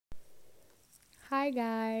Hi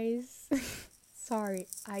guys. Sorry,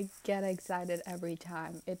 I get excited every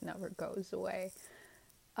time. It never goes away.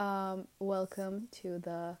 Welcome to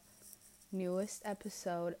the newest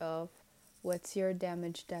episode of What's Your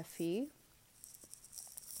Damage Deafy?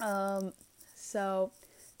 Um, so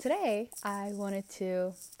today I wanted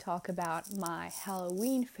to talk about my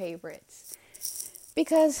Halloween favorites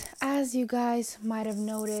because as you guys might have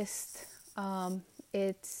noticed,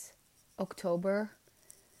 it's October,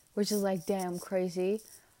 which is like damn crazy.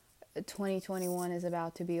 2021 is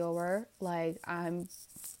about to be over. Like I'm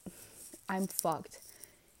fucked.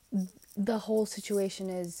 The whole situation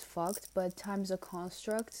is fucked, but time's a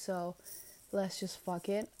construct, so let's just fuck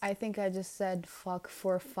it. I think I just said fuck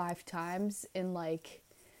for 5 times in like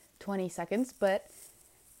 20 seconds, but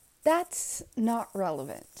that's not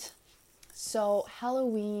relevant. So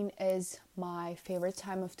Halloween is my favorite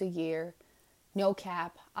time of the year. No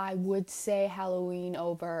cap. I would say Halloween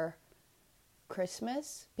over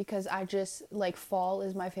Christmas because I just like fall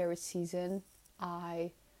is my favorite season.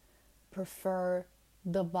 I prefer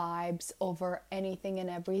the vibes over anything and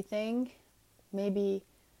everything. Maybe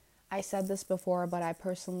I said this before, but I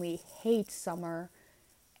personally hate summer,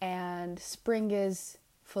 and spring is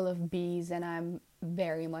full of bees and I'm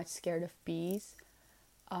very much scared of bees.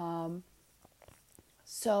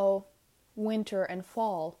 So winter and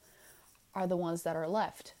fall are the ones that are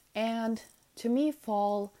left. And to me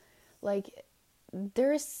fall, like,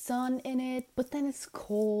 there's sun in it, but then it's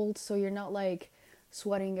cold, so you're not like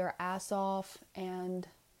sweating your ass off. And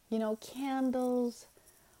candles,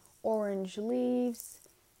 orange leaves,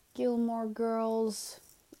 Gilmore Girls,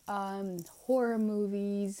 horror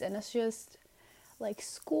movies, and it's just like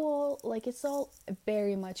school, like it's all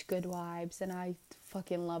very much good vibes, and I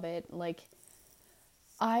fucking love it. Like,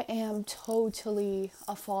 I am totally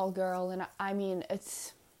a fall girl, and I mean,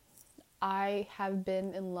 I have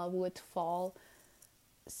been in love with fall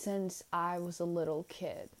since I was a little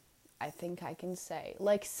kid. I think I can say.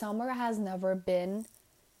 Like, summer has never been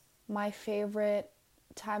my favorite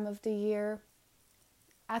time of the year.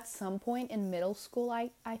 At some point in middle school,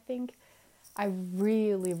 I think I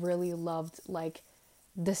really, really loved, like,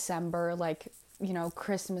 December. Like,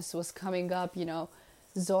 Christmas was coming up,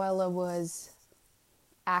 Zoila was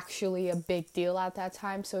actually a big deal at that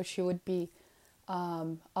time, so she would be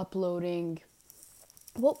uploading,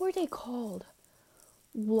 what were they called?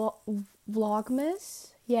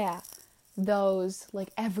 Vlogmas? Yeah, those, like,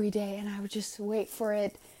 every day, and I would just wait for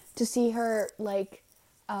it to see her, like,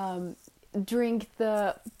 drink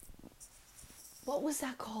the, what was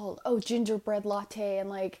that called? Oh, gingerbread latte, and,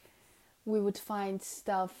 like, we would find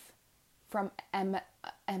stuff from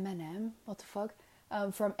M&M, what the fuck?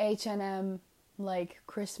 From H&M, like,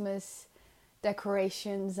 Christmas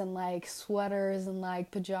decorations, and, like, sweaters, and,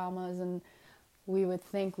 like, pajamas, and we would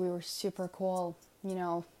think we were super cool,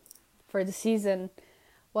 for the season.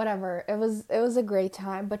 Whatever, it was a great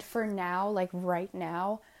time. But for now, like right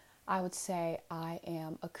now, I would say I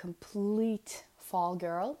am a complete fall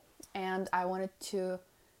girl, and I wanted to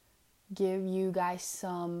give you guys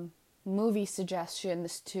some movie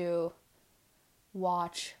suggestions to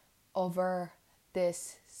watch over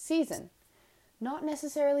this season. Not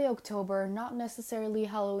necessarily October, not necessarily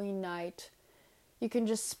Halloween night. You can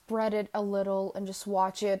just spread it a little and just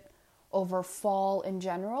watch it over fall in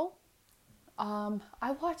general.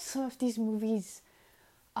 I watch some of these movies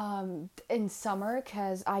in summer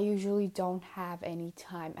because I usually don't have any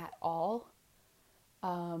time at all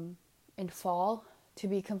in fall, to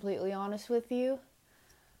be completely honest with you.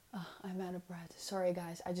 I'm out of breath. Sorry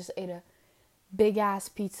guys, I just ate a big ass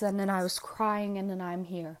pizza and then I was crying and then I'm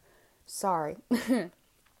here. Sorry.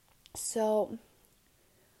 So,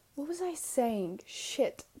 what was I saying?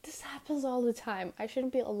 Shit, this happens all the time. I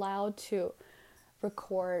shouldn't be allowed to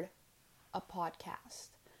record a podcast.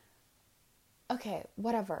 Okay,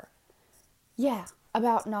 whatever. Yeah,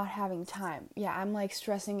 about not having time. Yeah, I'm like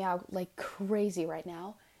stressing out like crazy right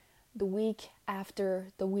now. The week after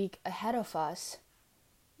the week ahead of us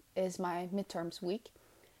is my midterms week,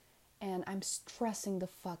 and I'm stressing the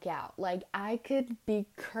fuck out. Like, I could be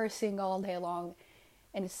cursing all day long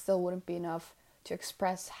and it still wouldn't be enough to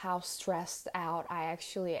express how stressed out I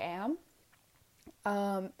actually am.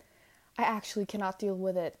 I actually cannot deal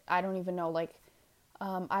with it. I don't even know, like,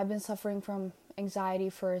 I've been suffering from anxiety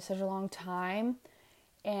for such a long time,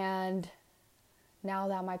 and now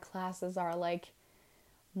that my classes are, like,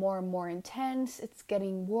 more and more intense, it's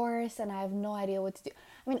getting worse, and I have no idea what to do.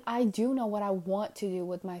 I mean, I do know what I want to do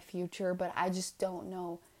with my future, but I just don't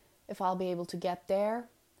know if I'll be able to get there.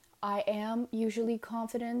 I am usually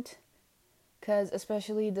confident, because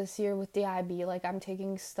especially this year with the IB, like, I'm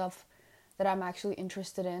taking stuff that I'm actually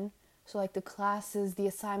interested in. So like the classes, the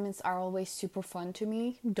assignments are always super fun to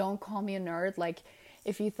me. Don't call me a nerd. Like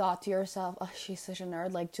if you thought to yourself, oh, she's such a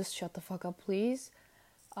nerd, like just shut the fuck up, please.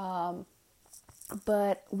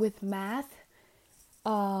 But with math,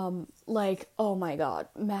 like, oh my god,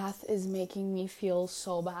 math is making me feel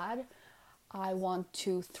so bad. I want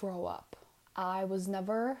to throw up. I was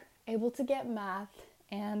never able to get math,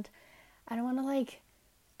 and I don't want to like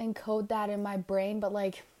encode that in my brain, but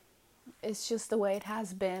like it's just the way it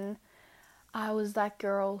has been. I was that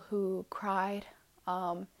girl who cried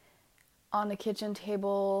on the kitchen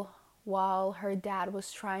table while her dad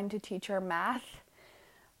was trying to teach her math.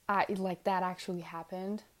 Like that actually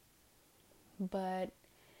happened. But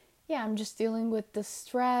yeah, I'm just dealing with the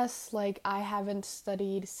stress. Like I haven't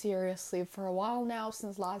studied seriously for a while now.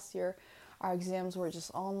 Since last year our exams were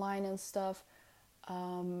just online and stuff.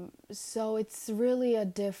 So it's really a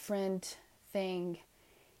different thing.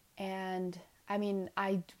 And I mean,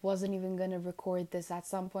 I wasn't even going to record this. At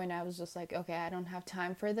some point I was just like, okay, I don't have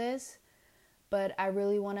time for this. But I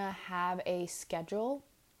really want to have a schedule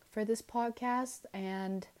for this podcast,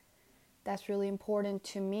 and that's really important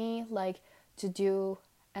to me, like to do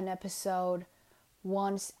an episode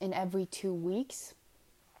once in every 2 weeks.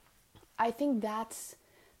 I think that's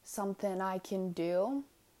something I can do,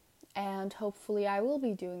 and hopefully I will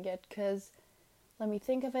be doing it, because let me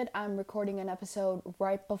think of it, I'm recording an episode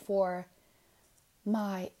right before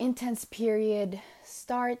my intense period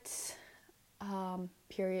starts.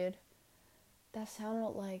 Period. That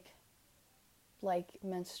sounded like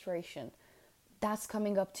menstruation. That's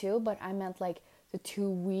coming up too, but I meant like the 2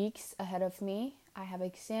 weeks ahead of me. I have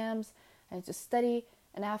exams, I need to study,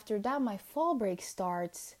 and after that my fall break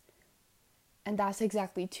starts, and that's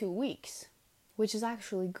exactly 2 weeks, which is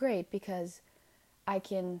actually great because I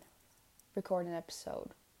can record an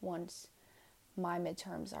episode once my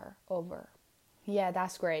midterms are over. Yeah,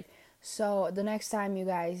 that's great. So the next time you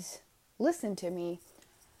guys listen to me,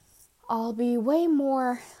 I'll be way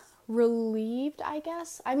more relieved, I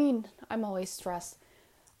guess. I mean, I'm always stressed.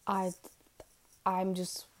 I'm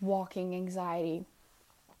just walking anxiety.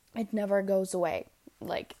 It never goes away.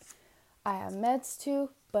 Like, I have meds too,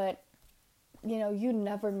 but, you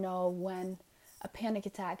never know when a panic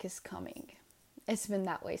attack is coming. It's been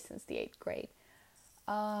that way since the 8th grade.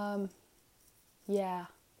 Yeah,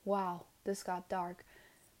 wow, this got dark.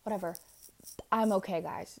 Whatever. I'm okay,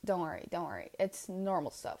 guys. Don't worry. It's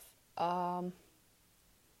normal stuff.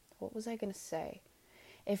 What was I gonna say?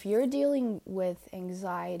 If you're dealing with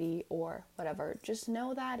anxiety or whatever, just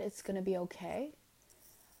know that it's gonna be okay.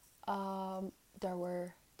 There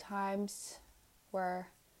were times where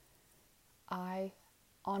I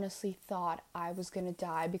honestly thought I was gonna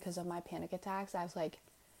die because of my panic attacks. I was like,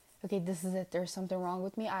 okay, this is it. There's something wrong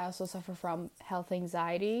with me. I also suffer from health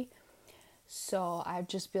anxiety. So I'd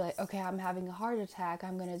just be like, okay, I'm having a heart attack.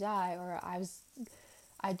 I'm gonna die. Or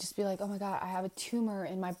I'd just be like, oh my god, I have a tumor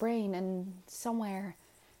in my brain and somewhere.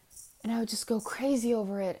 And I would just go crazy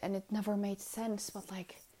over it, and it never made sense. But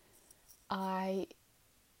like, I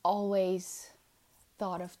always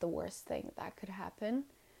thought of the worst thing that could happen.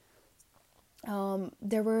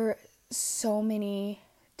 There were so many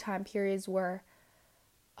time periods where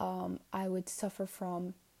I would suffer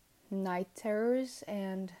from night terrors,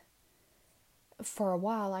 and for a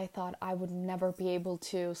while I thought I would never be able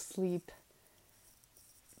to sleep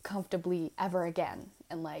comfortably ever again,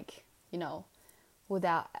 and like,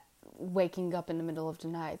 without waking up in the middle of the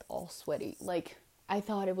night all sweaty. Like, I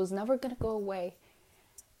thought it was never gonna go away,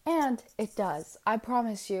 and it does. I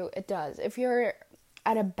promise you, it does. If you're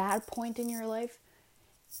at a bad point in your life,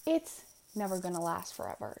 it's never gonna last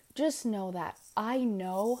forever. Just know that. I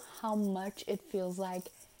know how much it feels like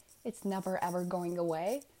it's never ever going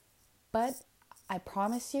away, but I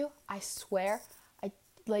promise you, I swear,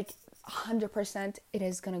 100% it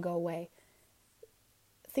is gonna go away.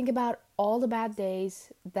 Think about all the bad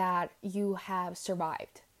days that you have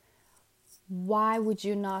survived. Why would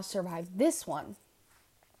you not survive this one?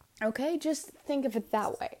 Okay, just think of it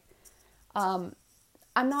that way.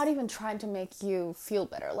 I'm not even trying to make you feel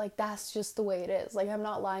better. Like, that's just the way it is. Like, I'm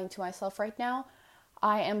not lying to myself right now.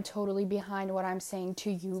 I am totally behind what I'm saying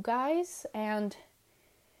to you guys, and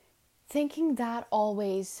thinking that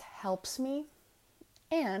always helps me.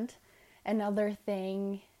 And another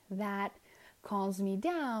thing that calms me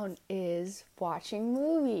down is watching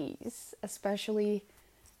movies, especially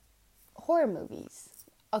horror movies.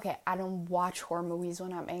 Okay, I don't watch horror movies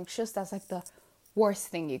when I'm anxious. That's like the worst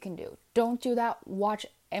thing you can do. Don't do that. Watch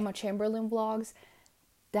Emma Chamberlain vlogs.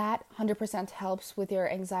 That 100% helps with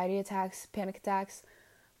your anxiety attacks, panic attacks.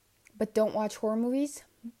 But don't watch horror movies.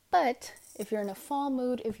 But if you're in a fall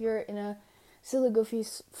mood, if you're in a silly, goofy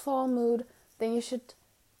fall mood, then you should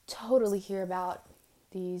totally hear about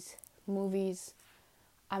these movies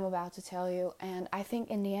I'm about to tell you. And I think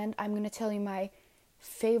in the end, I'm going to tell you my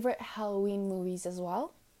favorite Halloween movies as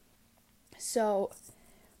well. So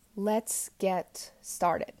let's get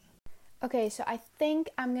started. Okay, so I think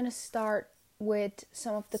I'm going to start with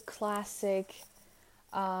some of the classic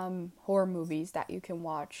horror movies that you can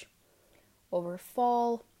watch over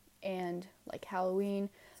fall and like Halloween.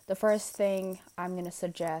 The first thing I'm going to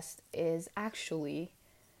suggest is actually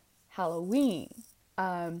Halloween,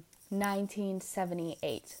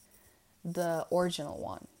 1978, the original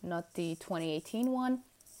one, not the 2018 one,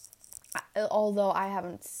 although I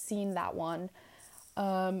haven't seen that one.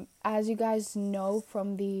 As you guys know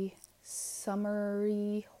from the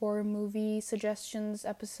summary horror movie suggestions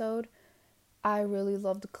episode, I really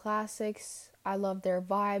love the classics. I love their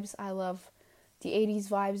vibes. I love the 80s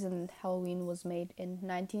vibes, and Halloween was made in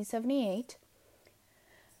 1978.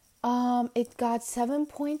 It got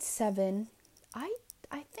 7.7. I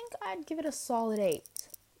think I'd give it a solid 8.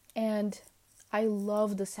 And I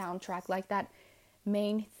love the soundtrack. Like that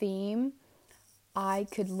main theme, I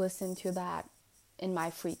could listen to that in my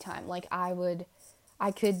free time. Like I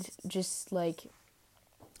could just like,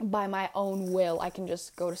 by my own will, I can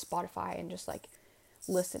just go to Spotify and just like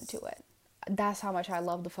listen to it. That's how much I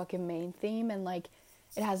love the fucking main theme, and like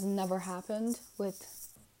it has never happened with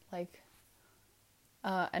like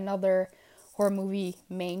another horror movie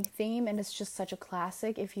main theme, and it's just such a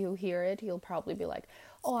classic. If you hear it, you'll probably be like,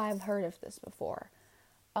 oh, I've heard of this before.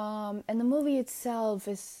 And the movie itself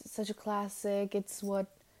is such a classic. It's what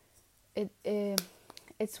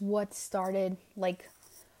it's what started like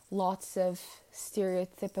lots of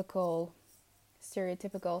stereotypical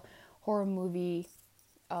horror movie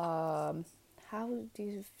how do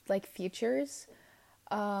you like features.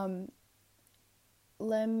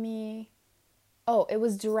 It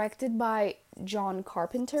was directed by John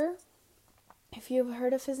Carpenter, if you've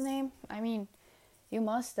heard of his name. I mean, you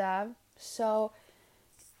must have. So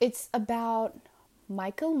it's about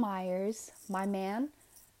Michael Myers, my man,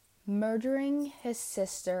 murdering his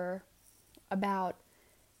sister about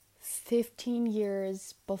 15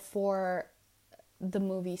 years before the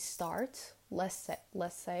movie starts, let's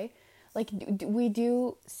say. Like, we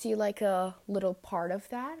do see like a little part of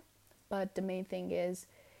that, but the main thing is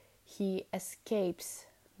he escapes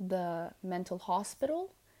the mental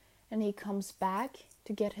hospital and he comes back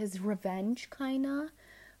to get his revenge, kinda,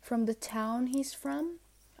 from the town he's from,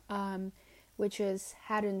 which is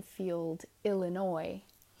Haddonfield, Illinois.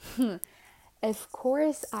 Of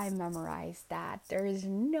course I memorized that. There is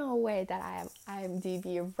no way that I have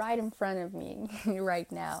IMDb right in front of me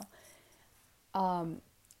right now.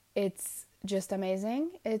 It's just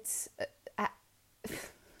amazing. It's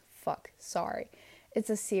It's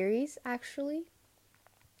a series, actually.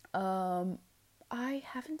 I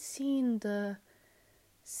haven't seen the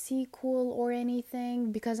sequel or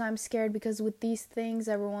anything because I'm scared, because with these things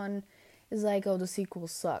everyone is like, oh, the sequel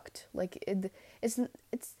sucked. Like it's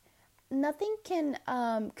nothing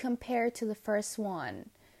can compare to the first one,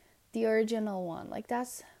 the original one. Like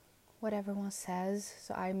that's what everyone says,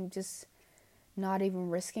 so I'm just not even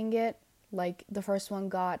risking it. Like the first one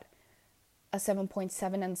got a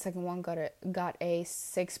 7.7 and the second one got a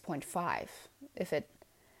 6.5, if it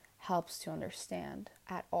helps to understand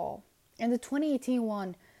at all. And the 2018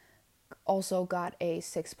 one also got a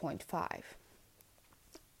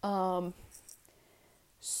 6.5.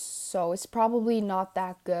 So it's probably not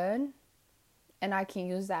that good, and I can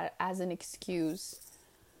use that as an excuse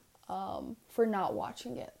for not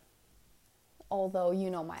watching it. Although, you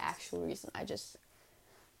know my actual reason. I just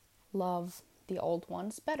love the old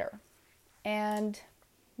ones better. And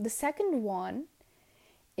the second one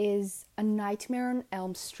is A Nightmare on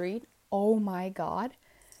Elm Street. Oh my god.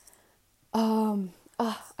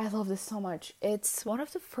 I love this so much. It's one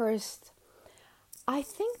of the first... I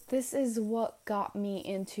think this is what got me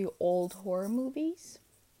into old horror movies.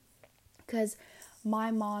 Because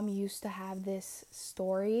my mom used to have this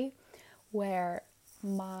story where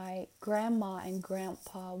my grandma and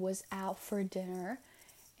grandpa was out for dinner,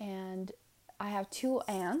 and I have 2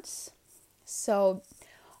 aunts, so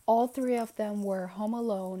all 3 of them were home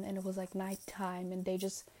alone, and it was like nighttime, and they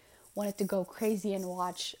just wanted to go crazy and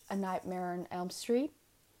watch A Nightmare on Elm Street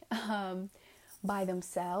by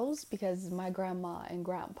themselves, because my grandma and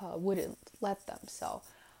grandpa wouldn't let them. So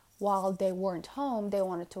while they weren't home, they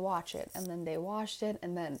wanted to watch it, and then they watched it,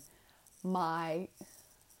 and then my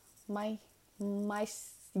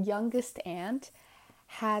youngest aunt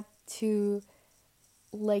had to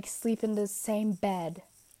like sleep in the same bed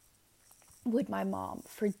with my mom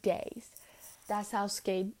for days. that's how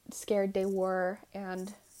scared they were,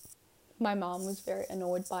 and my mom was very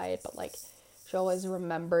annoyed by it, but like she always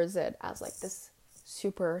remembers it as like this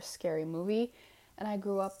super scary movie. And I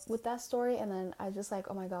grew up with that story, and then I just like,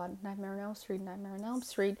 oh my god, Nightmare on Elm Street, Nightmare on Elm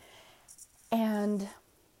Street. And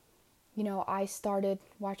you know, I started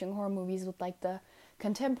watching horror movies with like the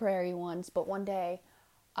contemporary ones, but one day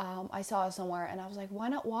I saw it somewhere and I was like, why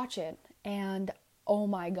not watch it? And oh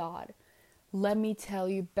my god, let me tell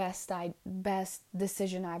you, best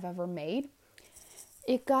decision I've ever made.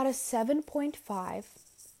 It got a 7.5.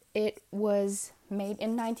 It was made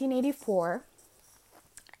in 1984,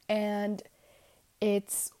 and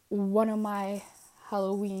it's one of my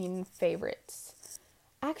Halloween favorites.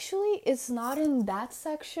 Actually, it's not in that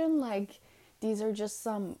section. Like, these are just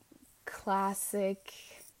some classic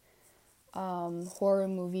horror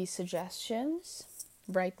movie suggestions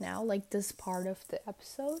right now, like this part of the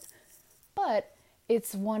episode. But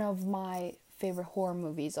it's one of my favorite horror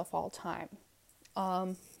movies of all time.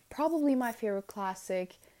 Probably my favorite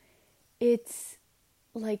classic. It's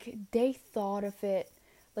like they thought of it,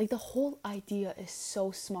 like the whole idea is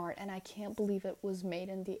so smart, and I can't believe it was made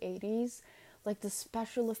in the 80s. Like the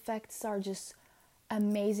special effects are just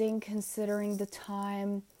amazing considering the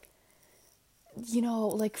time. You know,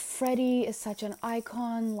 like Freddy is such an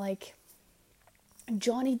icon, like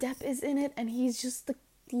Johnny Depp is in it, and he's just the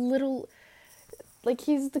little, like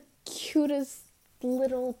he's the cutest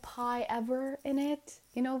little pie ever in it,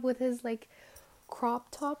 you know, with his like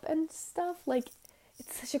crop top and stuff. Like,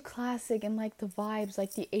 it's such a classic, and like the vibes,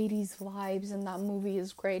 like the 80s vibes in that movie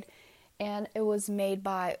is great. And it was made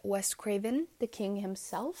by Wes Craven, the king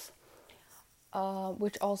himself, who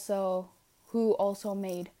also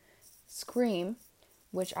made Scream,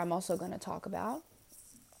 which I'm also going to talk about,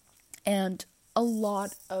 and a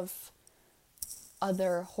lot of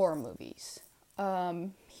other horror movies.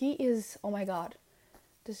 He is, oh my god,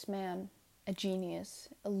 this man, a genius,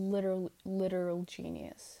 a literal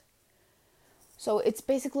genius. So it's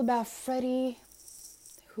basically about Freddy,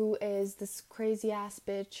 who is this crazy ass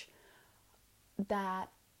bitch that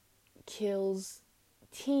kills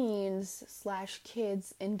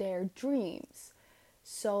teens/kids in their dreams.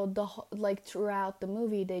 So throughout the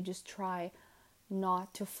movie, they just try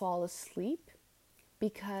not to fall asleep,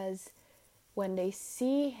 because when they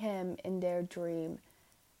see him in their dream,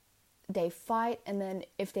 they fight, and then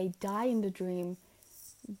if they die in the dream,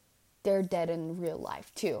 they're dead in real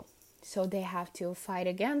life too. So they have to fight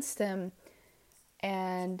against him,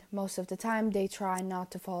 and most of the time they try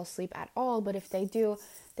not to fall asleep at all, but if they do,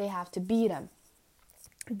 they have to beat him.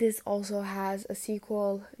 This also has a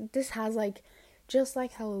sequel. This has like, just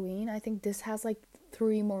like Halloween, I think this has like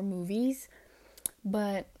 3 more movies,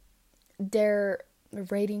 but their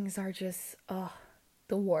ratings are just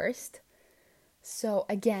the worst. So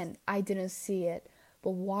again, I didn't see it,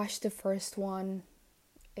 but watch the first one.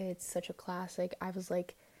 It's such a classic. I was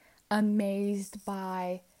like amazed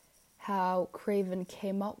by how Craven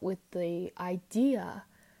came up with the idea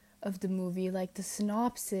of the movie, like the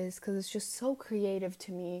synopsis, because it's just so creative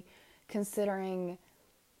to me considering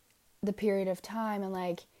the period of time, and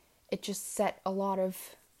like it just set a lot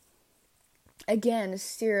of, again,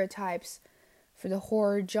 stereotypes for the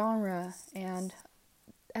horror genre, and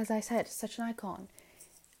as I said, such an icon.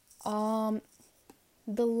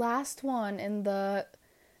 The last one in the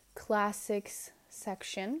classics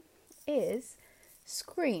section is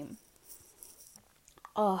Scream.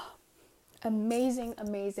 Amazing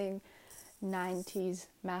 90s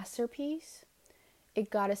masterpiece. It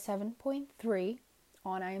got a 7.3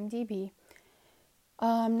 on IMDb.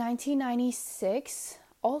 1996,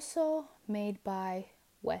 also made by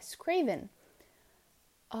Wes Craven.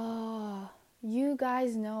 You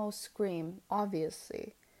guys know Scream,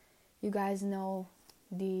 obviously. You guys know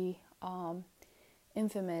the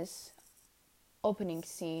infamous opening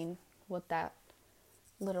scene with that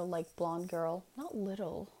little like blonde girl. Not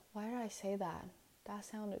little, why did I say that? That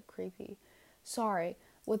sounded creepy. Sorry,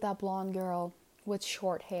 with that blonde girl with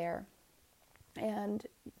short hair and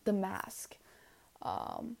the mask.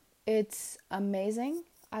 It's amazing.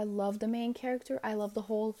 I love the main character. I love the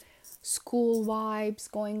whole school vibes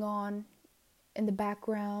going on in the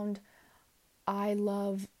background. I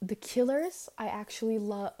love the killers. I actually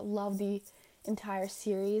love the entire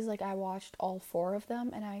series. Like, I watched all 4 of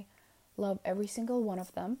them, and I love every single one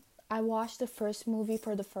of them. I watched the first movie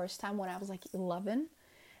for the first time when I was like 11,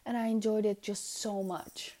 and I enjoyed it just so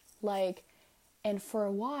much. Like, and for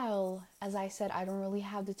a while, as I said, I don't really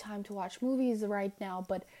have the time to watch movies right now,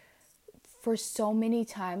 but for so many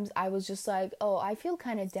times I was just like, oh, I feel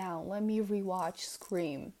kind of down, let me rewatch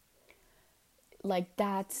Scream. Like,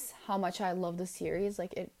 that's how much I love the series.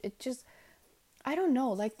 Like, it just, I don't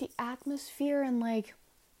know, like the atmosphere and like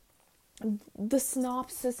the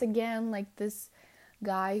synopsis again, like this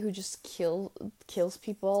guy who just kills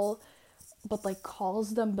people, but like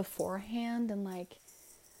calls them beforehand, and like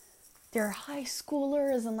they're high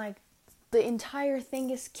schoolers, and like the entire thing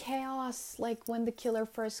is chaos. Like when the killer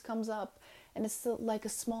first comes up, and it's still like a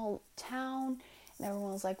small town, and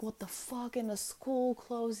everyone's like, "What the fuck?" And the school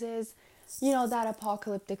closes. You know, that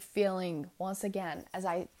apocalyptic feeling once again, as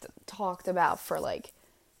I talked about for like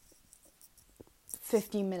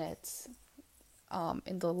 50 minutes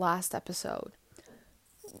in the last episode.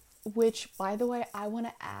 Which, by the way, I want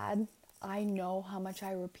to add, I know how much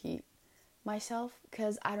I repeat myself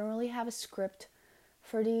because I don't really have a script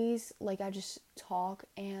for these. Like, I just talk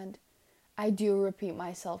and I do repeat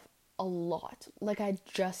myself a lot. Like, I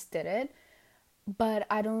just did it, but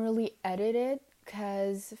I don't really edit it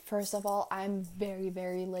because, first of all, I'm very,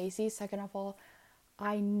 very lazy. Second of all,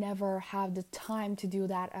 I never have the time to do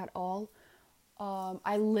that at all.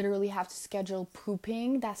 I literally have to schedule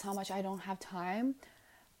pooping. That's how much I don't have time.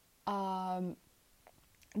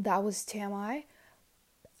 That was TMI.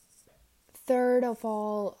 Third of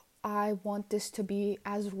all, I want this to be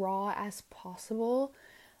as raw as possible.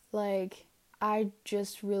 Like, I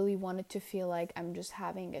just really wanted to feel like I'm just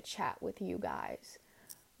having a chat with you guys.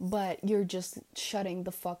 But you're just shutting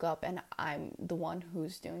the fuck up and I'm the one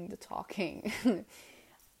who's doing the talking.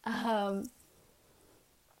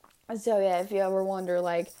 So yeah, if you ever wonder,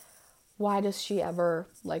 like, why does she ever,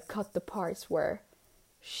 like, cut the parts where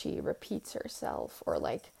she repeats herself, or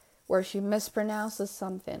like where she mispronounces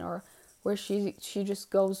something, or where she just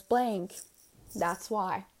goes blank, that's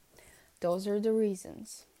why. Those are the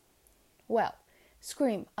reasons. Well,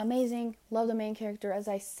 Scream, amazing. Love the main character, as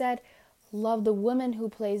I said. Love the woman who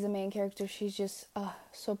plays the main character. She's just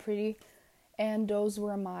so pretty. And those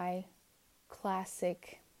were my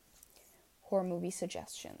classic horror movie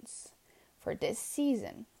suggestions for this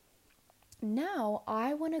season. Now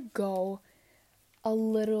I want to go a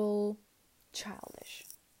little childish.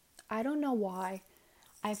 I don't know why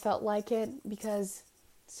I felt like it, because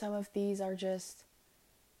some of these are just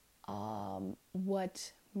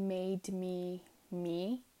what made me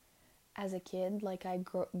me as a kid. Like, I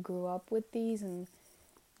grew up with these, and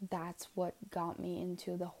that's what got me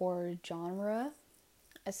into the horror genre,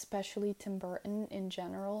 especially Tim Burton in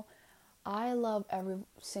general. I love every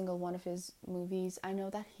single one of his movies. I know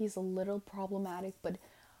that he's a little problematic, but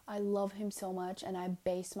I love him so much, and I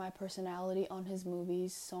base my personality on his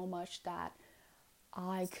movies so much that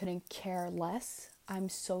I couldn't care less. I'm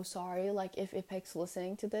so sorry. Like, if Ipek's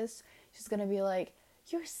listening to this, she's gonna be like,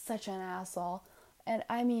 "You're such an asshole." And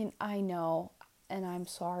I mean, I know, and I'm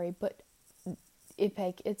sorry, but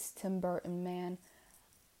Ipek, it's Tim Burton, man.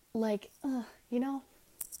 Like, you know?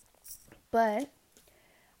 But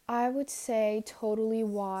I would say totally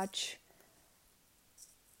watch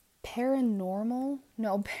Paranormal.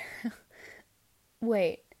 No,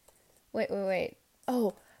 wait.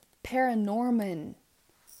 Oh, Paranorman.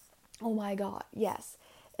 Oh my god, yes.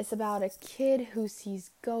 It's about a kid who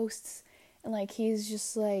sees ghosts, and like he's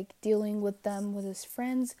just like dealing with them with his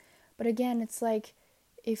friends. But again, it's like,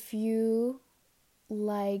 if you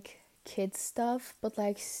like kid stuff, but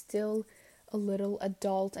like still a little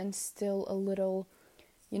adult and still a little,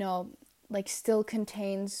 like still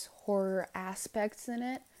contains horror aspects in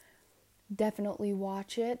it, definitely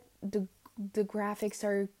watch it. The graphics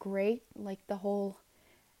are great. Like, the whole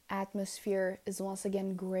atmosphere is once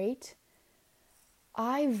again great.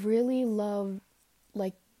 I really love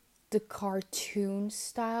like the cartoon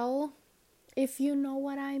style, if you know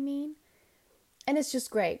what I mean. And it's just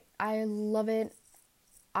great. I love it.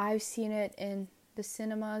 I've seen it in the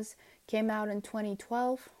cinemas. Came out in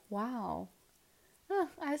 2012. Wow.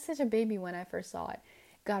 I was such a baby when I first saw it.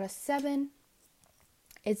 Got a 7.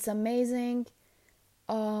 It's amazing.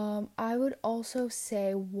 I would also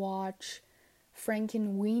say watch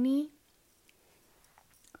Frankenweenie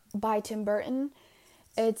by Tim Burton.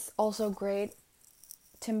 It's also great.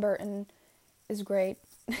 Tim Burton is great.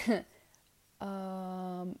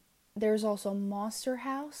 There's also Monster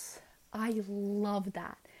House. I love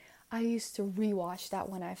that. I used to rewatch that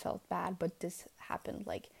when I felt bad, but this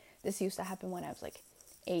used to happen when I was like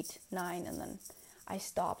 8, 9, and then I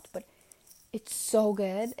stopped. But it's so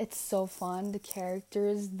good. It's so fun. The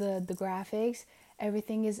characters, the graphics,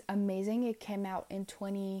 everything is amazing. It came out in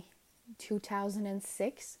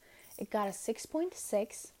 2006. It got a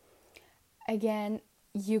 6.6. Again,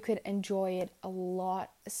 you could enjoy it a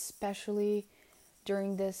lot, especially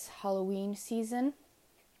during this Halloween season.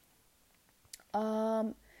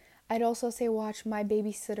 I'd also say watch My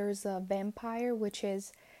Babysitter's Vampire, which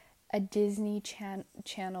is a Disney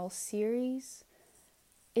Channel series.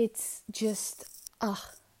 It's just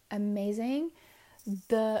amazing.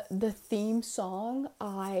 The theme song,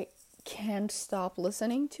 I can't stop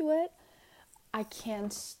listening to it. I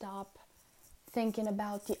can't stop thinking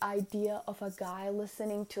about the idea of a guy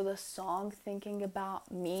listening to the song thinking about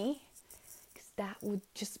me, because that would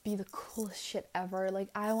just be the coolest shit ever. Like,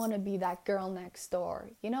 I want to be that girl next door.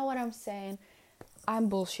 You know what I'm saying? I'm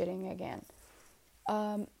bullshitting again.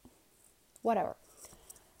 Whatever.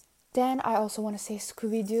 Then I also want to say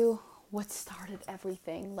Scooby-Doo, what started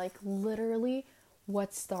everything. Like, literally,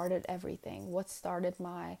 what started everything. What started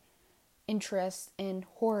my interest in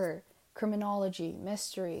horror, criminology,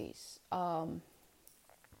 mysteries,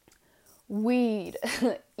 weed,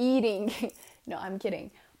 eating. No, I'm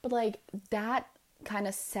kidding. But like, that kind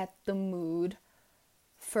of set the mood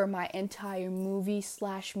for my entire movie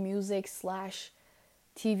slash music slash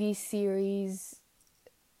TV series,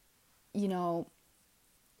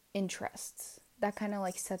 interests. That kind of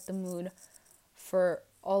like set the mood for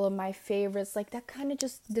all of my favorites. Like, that kind of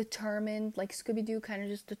just determined, like, Scooby-Doo kind of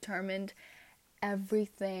just determined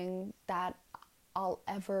everything that I'll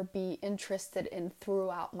ever be interested in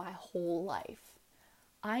throughout my whole life.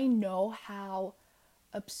 I know how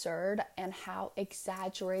absurd and how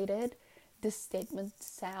exaggerated this statement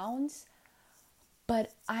sounds,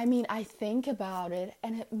 but I mean, I think about it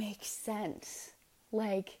and it makes sense.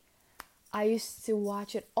 Like, I used to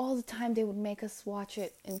watch it all the time. They would make us watch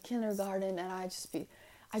it in kindergarten, and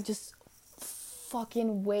I just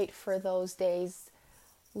fucking wait for those days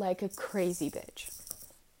like a crazy bitch.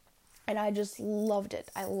 And I just loved it.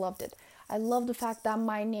 I loved it. I love the fact that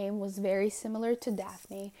my name was very similar to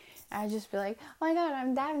Daphne. And I'd just be like, oh my god,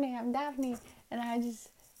 I'm Daphne, I'm Daphne. And I just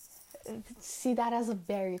see that as a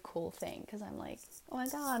very cool thing, because I'm like, oh my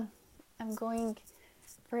god, I'm going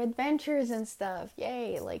for adventures and stuff.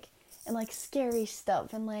 Yay. Like, and like scary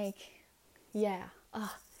stuff. And like, yeah.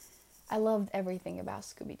 I loved everything about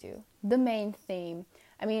Scooby-Doo. The main theme.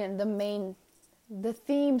 The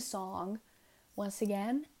theme song, once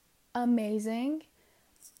again, amazing,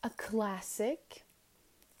 a classic,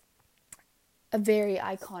 a very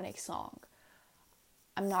iconic song.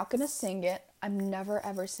 I'm not gonna sing it. I'm never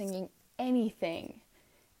ever singing anything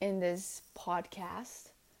in this podcast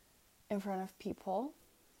in front of people,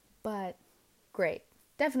 but great.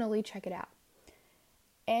 Definitely check it out.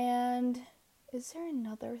 And is there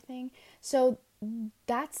another thing? So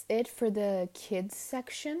that's it for the kids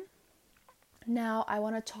section. Now I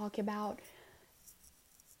want to talk about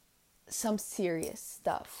some serious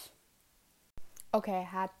stuff. Okay, I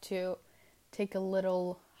had to take a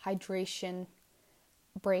little hydration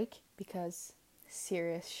break because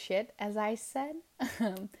serious shit, as I said.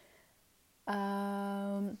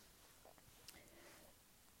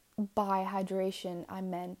 By hydration, I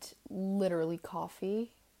meant literally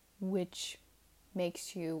coffee, which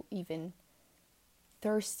makes you even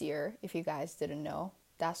thirstier, if you guys didn't know.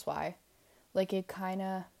 That's why. Like, it kind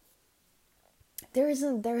of... There is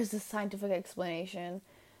a scientific explanation.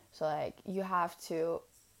 So, like, you have to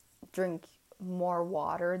drink more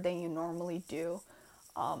water than you normally do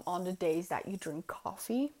on the days that you drink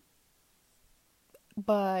coffee.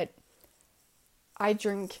 But I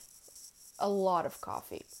drink a lot of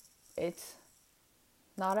coffee. It's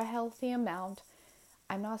not a healthy amount.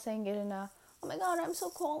 I'm not saying it in a, oh my god, I'm so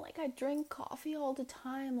cool, like, I drink coffee all the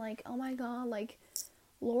time, like, oh my god, like,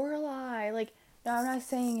 Lorelai, like, no, I'm not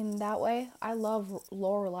saying in that way. I love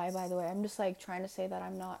Lorelai, by the way. I'm just, like, trying to say that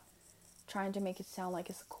I'm not trying to make it sound like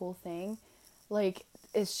it's a cool thing. Like,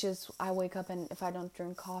 it's just, I wake up and if I don't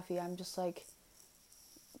drink coffee, I'm just, like,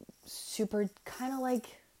 super, kind of, like,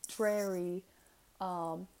 dreary,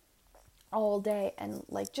 all day. And,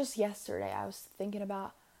 like, just yesterday, I was thinking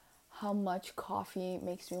about how much coffee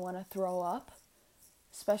makes me want to throw up,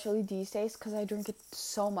 especially these days, because I drink it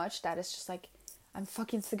so much that it's just, like, I'm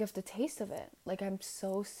fucking sick of the taste of it. Like, I'm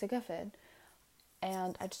so sick of it.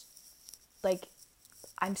 And I just, like,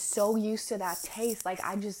 I'm so used to that taste. Like,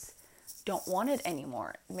 I just don't want it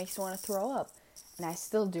anymore. It makes me want to throw up. And I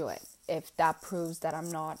still do it, if that proves that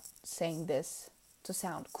I'm not saying this to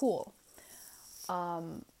sound cool.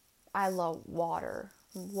 I love water.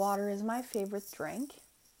 Water is my favorite drink.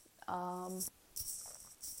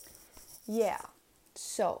 Yeah.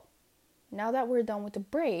 So, now that we're done with the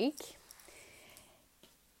break,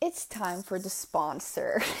 it's time for the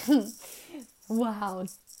sponsor. Wow,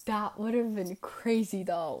 that would have been crazy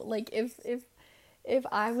though. Like, if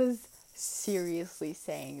I was seriously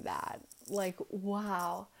saying that, like,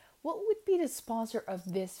 wow, what would be the sponsor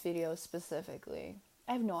of this video specifically?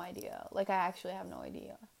 I have no idea. Like, I actually have no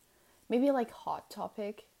idea. Maybe like Hot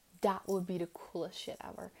Topic. That would be the coolest shit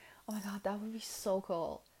ever. Oh my god, that would be so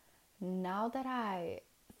cool. Now that I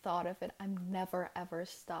thought of it, I'm never ever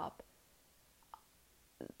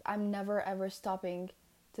stopping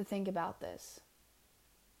to think about this.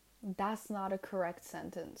 That's not a correct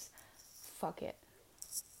sentence. Fuck it.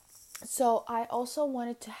 So I also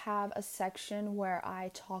wanted to have a section where I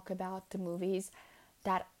talk about the movies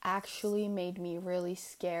that actually made me really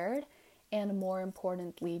scared and, more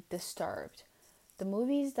importantly, disturbed. The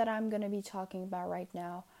movies that I'm going to be talking about right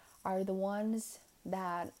now are the ones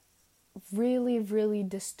that really, really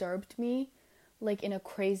disturbed me, like in a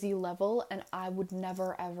crazy level, and I would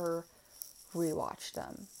never ever rewatch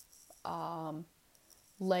them.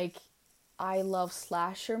 Like, I love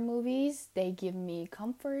slasher movies, they give me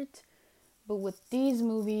comfort, but with these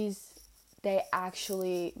movies, they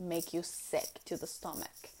actually make you sick to the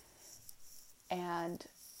stomach. And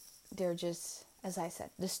they're just, as I said,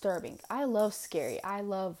 disturbing. I love scary. I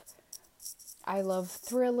love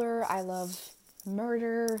thriller. I love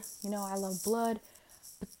murder. I love blood.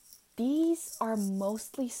 But these are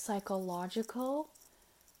mostly psychological.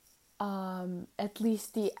 At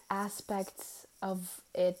least the aspects of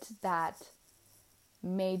it that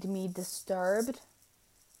made me disturbed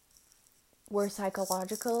were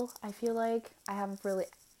psychological. I feel like I haven't really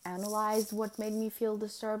analyzed what made me feel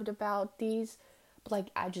disturbed about these, but like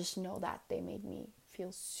I just know that they made me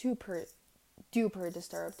feel super duper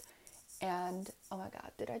disturbed. And oh my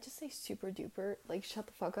god, did I just say super duper? Like, shut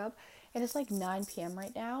the fuck up. And it's like 9 p.m.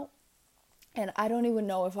 right now, and I don't even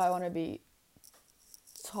know if I want to be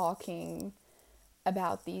talking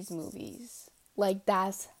about these movies. Like,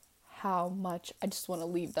 that's how much I just want to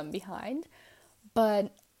leave them behind.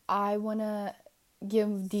 But I want to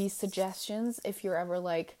give these suggestions if you're ever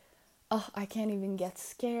like, oh, I can't even get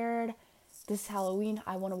scared this Halloween.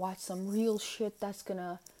 I want to watch some real shit that's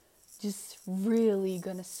gonna just really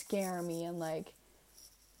gonna scare me, and like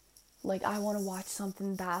I want to watch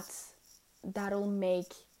something that'll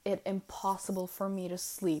make it impossible for me to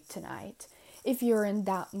sleep tonight. If you're in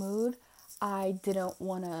that mood, I didn't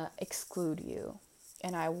want to exclude you,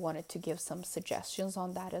 and I wanted to give some suggestions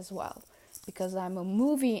on that as well, because I'm a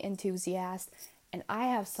movie enthusiast and I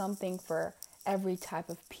have something for every type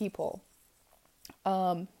of people.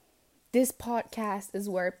 This podcast is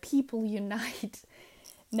where people unite.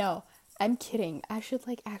 No, I'm kidding. I should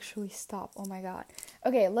actually stop. Oh my god.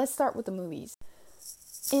 Okay, let's start with the movies.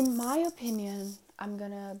 In my opinion, I'm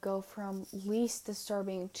gonna go from least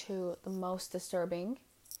disturbing to the most disturbing.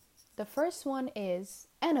 The first one is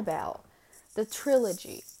Annabelle, the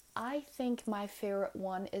trilogy. I think my favorite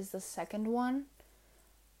one is the second one,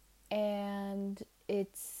 and it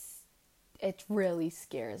really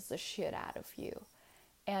scares the shit out of you.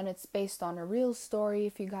 And it's based on a real story,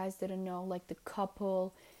 if you guys didn't know, like the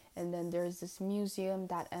couple, and then there's this museum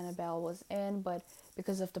that Annabelle was in, but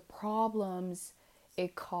because of the problems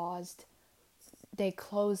it caused, they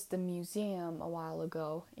closed the museum a while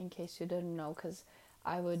ago, in case you didn't know, because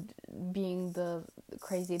being the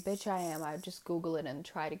crazy bitch I am, I would just Google it and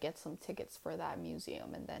try to get some tickets for that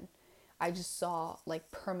museum, and then I just saw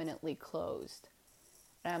permanently closed,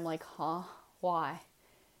 and I'm like, huh, why?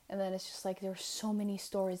 And then it's just there's so many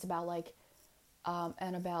stories about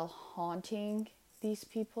Annabelle haunting these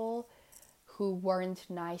people who weren't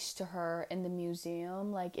nice to her in the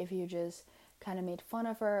museum. Like, if you just kind of made fun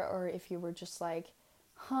of her, or if you were just like,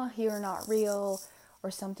 huh, you're not real,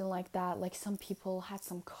 or something like that. Like, some people had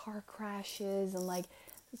some car crashes, and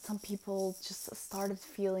some people just started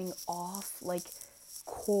feeling off,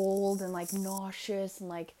 cold and nauseous,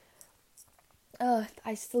 and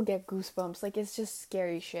I still get goosebumps. It's just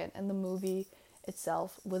scary shit. And the movie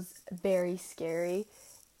itself was very scary.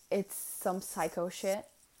 It's some psycho shit,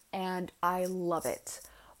 and I love it.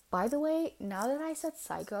 By the way, now that I said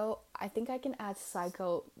Psycho, I think I can add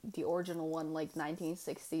Psycho, the original one,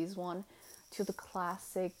 1960s one, to the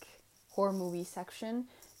classic horror movie section,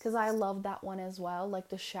 because I love that one as well,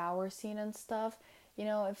 the shower scene and stuff.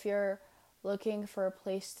 If you're looking for a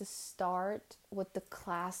place to start with the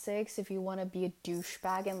classics, if you want to be a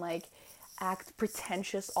douchebag and act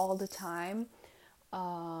pretentious all the time,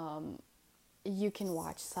 you can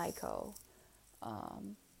watch Psycho.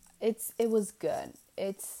 It was good.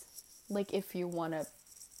 It's if you want to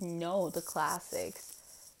know the classics,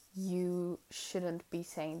 you shouldn't be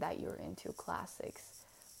saying that you're into classics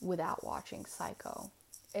without watching Psycho.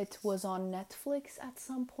 It was on Netflix at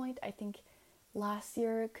some point, I think last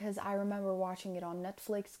year, because I remember watching it on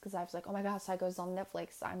Netflix, because I was like, oh my god, Psycho's on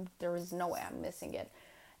Netflix, there is no way I'm missing it.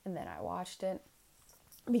 And then I watched it.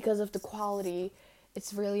 Because of the quality,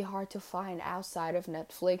 it's really hard to find outside of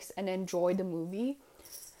Netflix and enjoy the movie.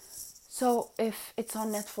 So if it's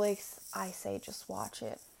on Netflix, I say just watch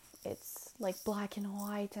it. It's black and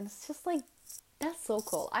white, and it's just That's so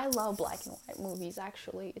cool. I love black and white movies,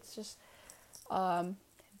 actually. It's just,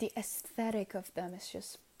 the aesthetic of them is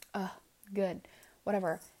just, good.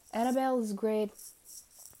 Whatever. Annabelle is great.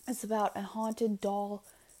 It's about a haunted doll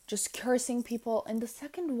just cursing people. And the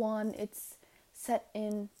second one, it's set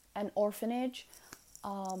in an orphanage,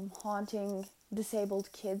 haunting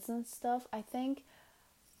disabled kids and stuff, I think.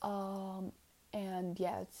 And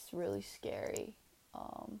yeah, it's really scary.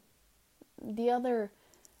 The other,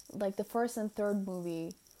 like the first and third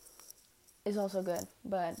movie is also good,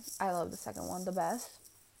 but I love the second one the best.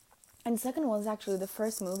 And the second one is actually the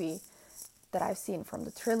first movie that I've seen from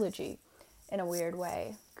the trilogy in a weird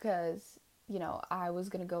way, because, you know, I was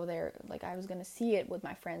gonna go there, like I was gonna see it with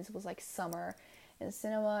my friends. It was like summer in the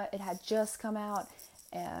cinema. It had just come out,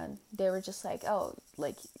 and they were just like, oh,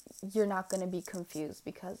 like, you're not gonna be confused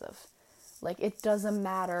because of, like, it doesn't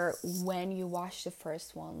matter when you watch the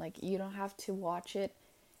first one. Like, you don't have to watch it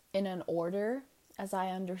in an order, as I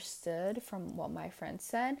understood from what my friend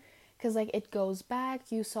said. Because, like, it goes back,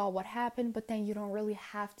 you saw what happened, but then you don't really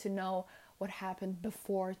have to know what happened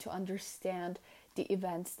before to understand the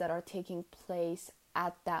events that are taking place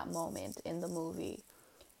at that moment in the movie.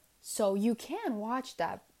 So you can watch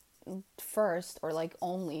that first, or, like,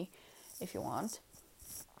 only if you want.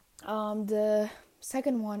 The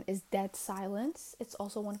second one is Dead Silence. It's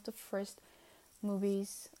also one of the first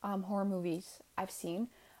movies, horror movies I've seen.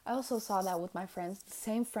 I also saw that with my friends, the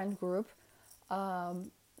same friend group.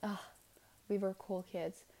 We were cool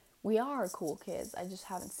kids. We are cool kids. I just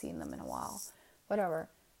haven't seen them in a while. Whatever.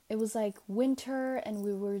 It was like winter, and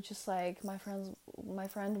we were just like, my friend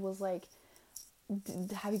was like,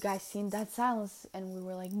 have you guys seen Dead Silence? And we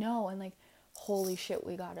were like, no. And like, holy shit,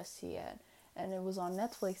 we gotta see it. And it was on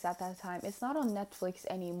Netflix at that time. It's not on Netflix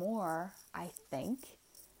anymore, I think.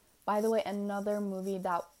 By the way, another movie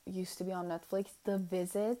that used to be on Netflix, The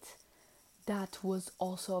Visit, that was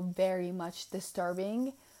also very much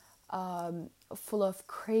disturbing, full of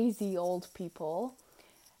crazy old people.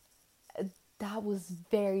 That was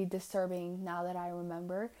very disturbing now that I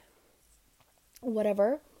remember.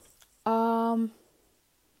 Whatever.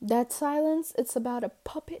 Dead Silence, it's about a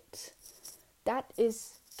puppet that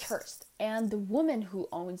is cursed. And the woman who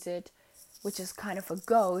owns it, which is kind of a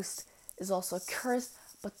ghost, is also cursed.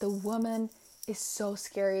 But the woman is so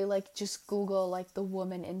scary. Like, just Google, like, the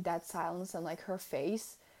woman in Dead Silence and, like, her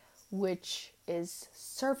face, which is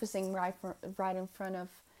surfacing right in front of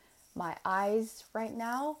my eyes right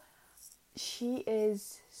now. She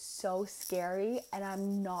is so scary, and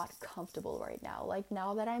I'm not comfortable right now. Like,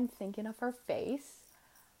 now that I'm thinking of her face,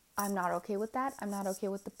 I'm not okay with that. I'm not okay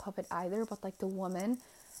with the puppet either, but, like, the woman.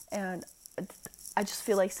 And I just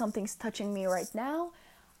feel like something's touching me right now.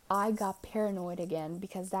 I got paranoid again,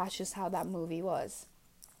 because that's just how that movie was.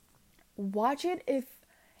 Watch it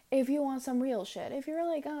if you want some real shit. If you're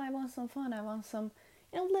like, oh, I want some fun, I want some,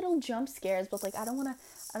 little jump scares, but like, I don't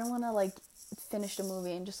wanna like finish the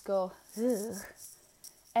movie and just go, ugh,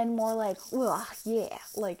 and more like, ugh, yeah,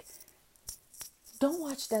 like, don't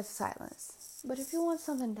watch Dead Silence. But if you want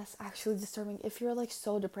something that's actually disturbing, if you're like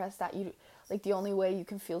so depressed that you, like, the only way you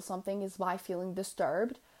can feel something is by feeling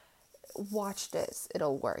disturbed, watch this.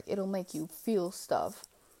 It'll work. It'll make you feel stuff.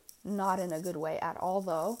 Not in a good way at all,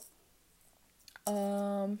 though.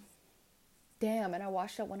 Damn, and I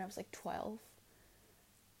watched that when I was like 12.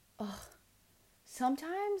 Ugh.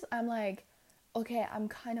 Sometimes I'm like, okay, I'm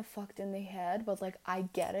kind of fucked in the head, but like, I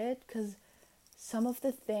get it, because some of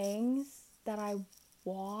the things that I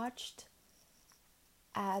watched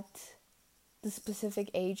at the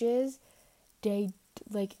specific ages, they,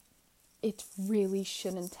 like, it really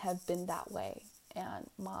shouldn't have been that way. And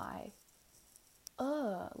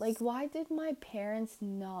like, why did my parents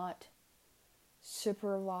not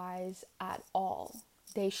supervise at all?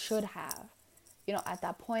 They should have. At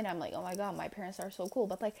that point, I'm like, oh my god, my parents are so cool.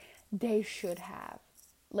 But like, they should have.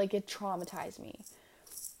 Like, it traumatized me.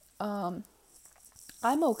 I'm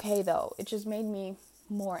okay though. It just made me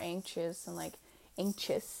more anxious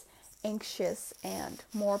and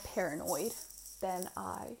more paranoid than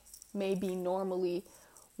I maybe normally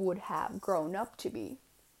would have grown up to be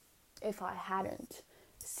if I hadn't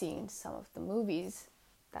seen some of the movies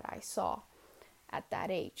that I saw at that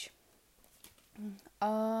age.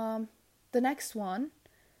 The next one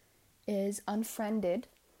is Unfriended.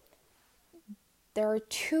 There are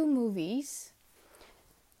 2 movies,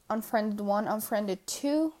 Unfriended 1, Unfriended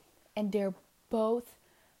 2, and they're both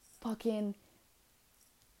fucking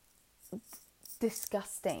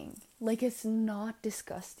disgusting. Like, it's not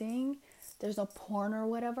disgusting, there's no porn or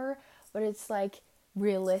whatever, but it's like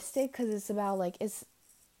realistic, because it's about like,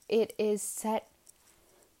 it is set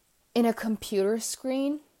in a computer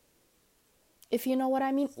screen, If you know what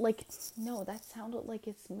I mean. Like, no, that sounded like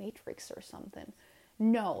it's Matrix or something.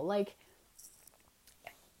 No, like,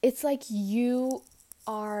 it's like you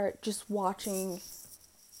are just watching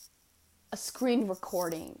a screen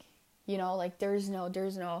recording, you know, like there's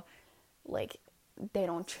no, like, they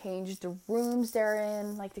don't change the rooms they're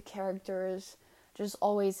in, like the characters just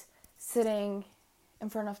always sitting in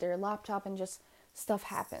front of their laptop and just stuff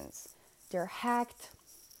happens. They're hacked,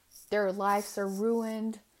 their lives are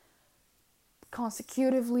ruined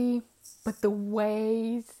consecutively, but the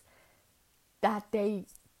ways that they,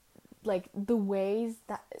 like, the ways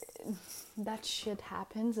that that shit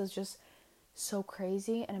happens is just so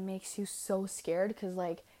crazy, and it makes you so scared, because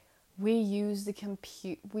like we use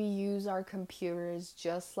our computers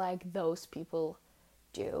just like those people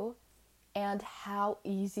do, and how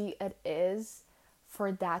easy it is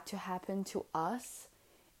for that to happen to us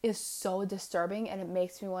is so disturbing, and it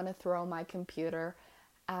makes me want to throw my computer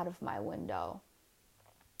out of my window.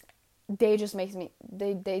 They just makes me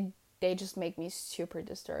they just make me super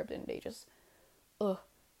disturbed, and they just, ugh.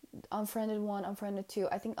 Unfriended 1, Unfriended 2.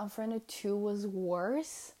 I think Unfriended 2 was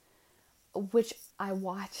worse, which I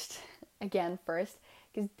watched again first,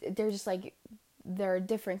 because they're just like, there are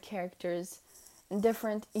different characters and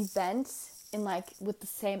different events in, like, with the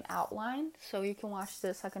same outline, so you can watch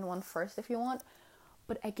the second one first if you want.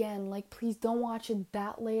 But again, like, please don't watch it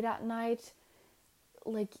that late at night.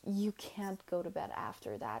 Like, you can't go to bed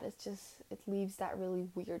after that. It's just, it leaves that really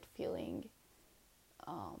weird feeling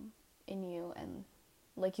in you, and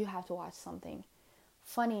like, you have to watch something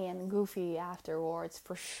funny and goofy afterwards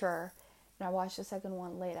for sure. And I watched the second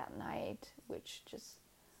one late at night, which just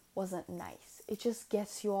wasn't nice. It just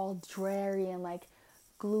gets you all dreary and like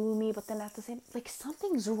gloomy, but then at the same, like,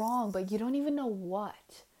 something's wrong, but you don't even know what.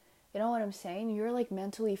 You know what I'm saying? You're like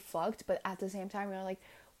mentally fucked, but at the same time you're like,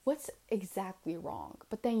 what's exactly wrong?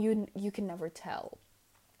 But then you can never tell.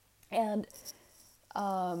 And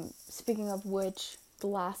speaking of which, the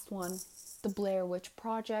last one, the Blair Witch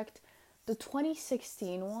Project, the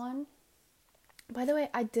 2016 one. By the way,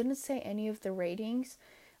 I didn't say any of the ratings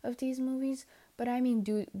of these movies, but I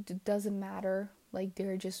mean, doesn't matter. Like,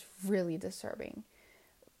 they're just really disturbing.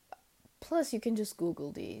 Plus, you can just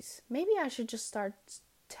Google these. Maybe I should just start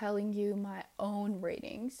telling you my own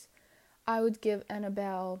ratings. I would give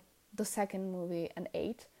Annabelle, the second movie, an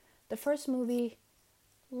 8. The first movie,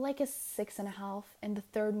 like a 6.5, and the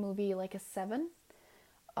third movie, like a 7.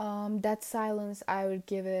 Dead Silence, I would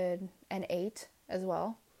give it an 8 as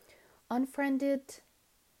well. Unfriended,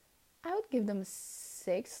 I would give them a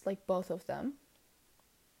 6, like both of them.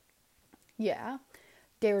 Yeah,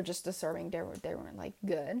 they were just disturbing. They weren't like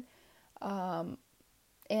good.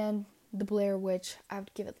 And the Blair Witch, I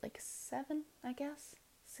would give it like a 7, I guess,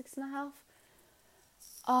 6.5.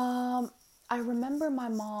 I remember my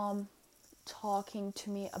mom talking to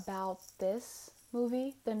me about this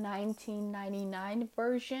movie, the 1999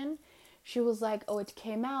 version. She was like, oh, it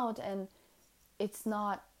came out and it's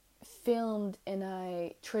not filmed in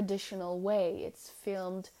a traditional way. It's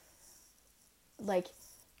filmed like,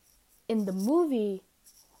 in the movie,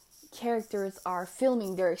 characters are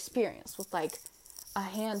filming their experience with like a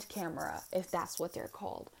hand camera, if that's what they're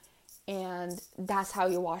called. And that's how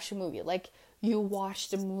you watch the movie. Like, you watch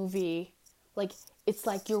the movie, like, it's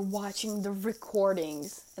like you're watching the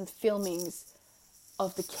recordings and filmings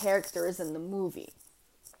of the characters in the movie.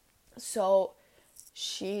 So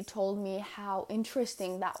she told me how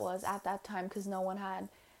interesting that was at that time, because no one had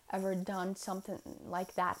ever done something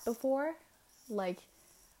like that before, like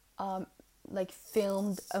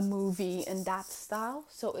filmed a movie in that style.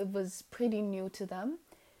 So it was pretty new to them.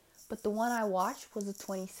 But the one I watched was a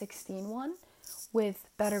 2016 one with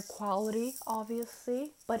better quality,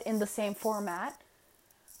 obviously, but in the same format.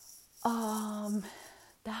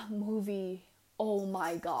 That movie, oh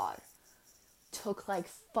my god, took like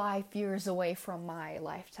 5 years away from my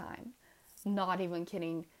lifetime. Not even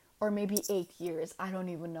kidding. Or maybe 8 years. I don't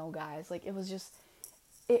even know, guys. Like, it was just,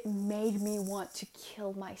 it made me want to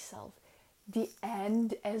kill myself. The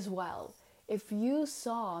end as well. If you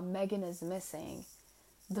saw Megan is Missing,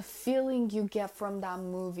 the feeling you get from that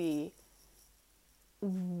movie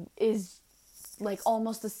is like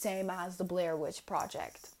almost the same as the Blair Witch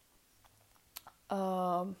Project.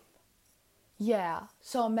 Yeah,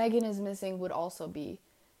 so Megan is Missing would also be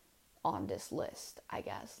on this list, I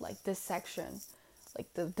guess. Like, this section,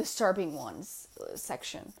 like the disturbing ones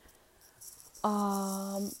section.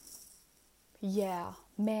 Yeah,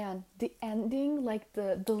 man, the ending, like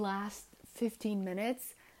the last 15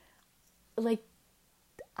 minutes, like,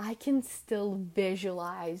 I can still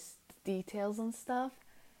visualize the details and stuff.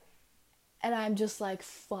 And I'm just like,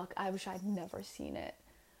 fuck, I wish I'd never seen it.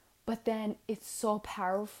 but then it's so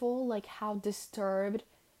powerful, like how disturbed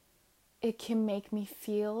it can make me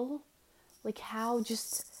feel, like how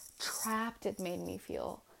just trapped it made me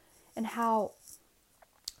feel, and how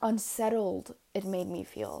unsettled it made me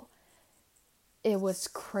feel. It was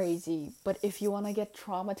crazy. But if you want to get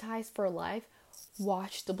traumatized for life,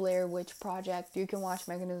 watch the Blair Witch Project. You can watch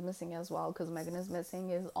Megan is Missing as well, because Megan is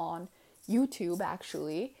Missing is on YouTube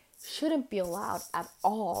actually. Shouldn't be allowed at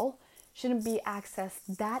all. Shouldn't be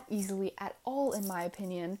accessed that easily at all, in my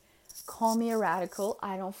opinion. Call me a radical,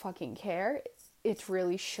 I don't fucking care. It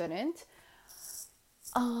really shouldn't.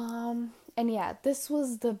 And yeah, this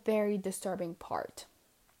was the very disturbing part.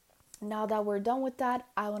 Now that we're done with that,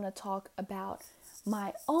 I want to talk about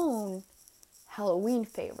my own Halloween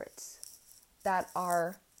favorites that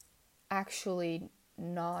are actually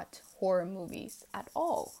not horror movies at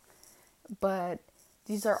all. But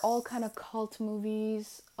these are all kind of cult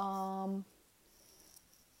movies.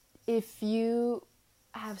 If you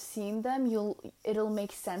have seen them, it'll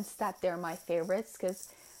make sense that they're my favorites, because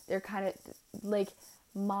they're kind of like,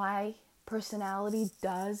 my personality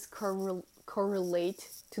does correlate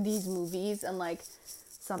to these movies and like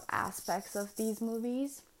some aspects of these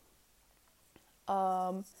movies.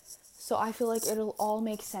 So I feel like it'll all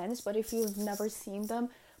make sense. But if you've never seen them,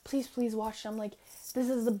 please watch them. Like, this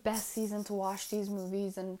is the best season to watch these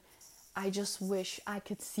movies, and I just wish I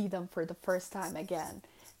could see them for the first time again.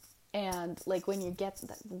 And like, when you get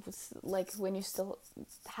that, like when you still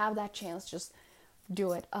have that chance, just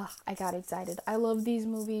do it. I got excited. I love these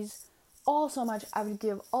movies all so much. I would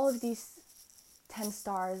give all of these 10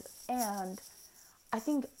 stars, and I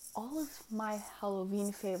think all of my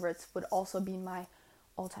Halloween favorites would also be my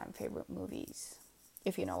all-time favorite movies,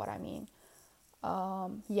 if you know what I mean.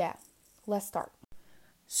 Yeah, let's start.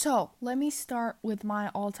 So, let me start with my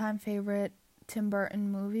all-time favorite Tim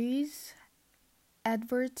Burton movies: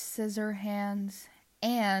 Edward Scissorhands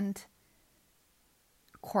and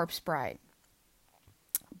Corpse Bride.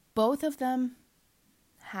 Both of them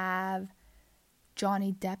have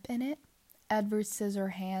Johnny Depp in it. Edward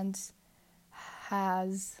Scissorhands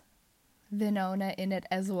has Winona in it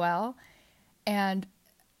as well. And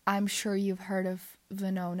I'm sure you've heard of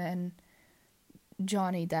Winona and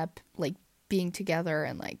Johnny Depp, like, being together,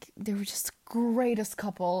 and like, they were just the greatest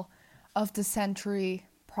couple of the century,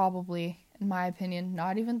 probably, in my opinion.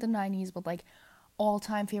 Not even the 90s, but like,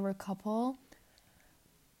 all-time favorite couple.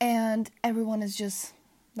 And everyone is just,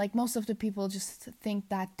 like, most of the people just think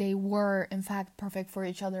that they were, in fact, perfect for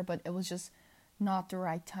each other, but it was just not the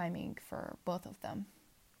right timing for both of them.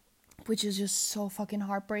 Which is just so fucking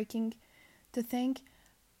heartbreaking to think.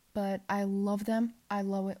 But I love them. I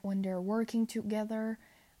love it when they're working together.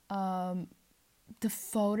 The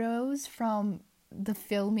photos from the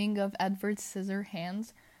filming of Edward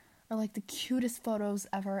Scissorhands are like the cutest photos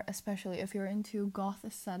ever, especially if you're into goth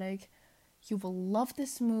aesthetic. You will love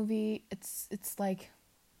this movie. It's like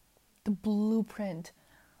the blueprint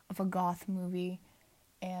of a goth movie,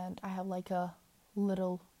 and I have like a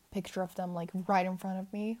little picture of them like right in front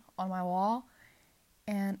of me on my wall,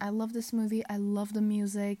 and I love this movie. I love the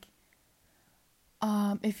music.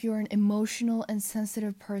 If you're an emotional and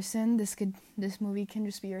sensitive person, this movie can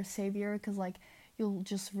just be your savior, because like, you'll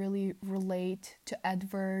just really relate to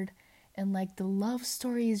Edward, and like, the love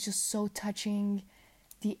story is just so touching.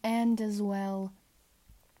 The end as well,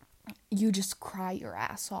 you just cry your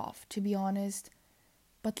ass off, to be honest.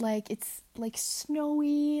 But like, it's like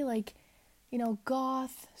snowy, like, you know,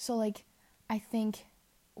 goth. So like, I think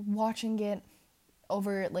watching it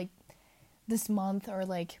over like this month, or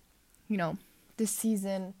like, you know, this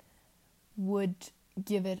season, would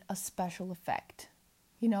give it a special effect.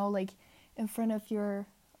 You know, like, in front of your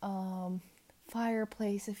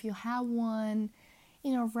fireplace, if you have one,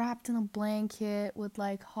 you know, wrapped in a blanket with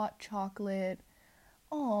like hot chocolate.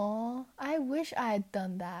 Aw, I wish I had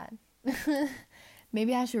done that.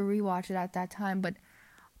 Maybe I should rewatch it at that time, but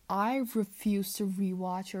I refuse to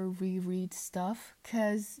rewatch or reread stuff,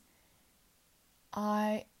 because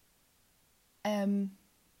I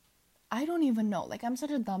don't even know. Like, I'm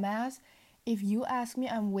such a dumbass. If you ask me,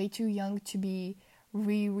 I'm way too young to be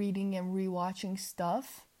rereading and rewatching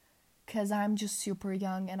stuff, because I'm just super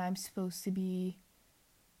young, and I'm supposed to be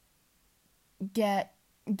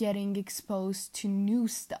getting exposed to new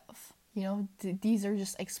stuff. You know, these are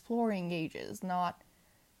just exploring ages, not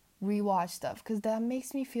rewatch stuff, because that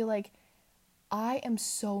makes me feel like I am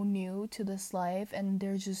so new to this life, and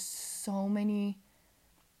there's just so many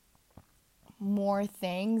more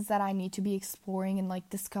things that I need to be exploring and like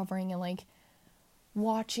discovering and like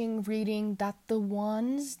watching, reading, that the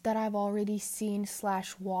ones that I've already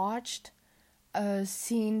seen/watched,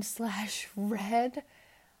 seen/read,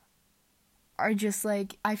 are just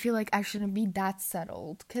like, I feel like I shouldn't be that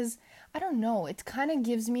settled, because I don't know, it kind of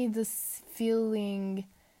gives me this feeling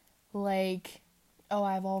like, oh,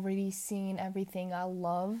 I've already seen everything I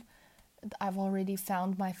love, I've already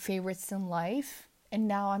found my favorites in life, and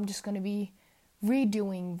now I'm just gonna be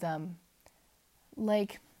redoing them.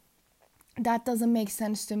 Like, that doesn't make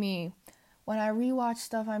sense to me. When I rewatch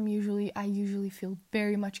stuff, I usually feel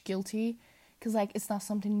very much guilty, because like, it's not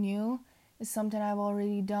something new, it's something I've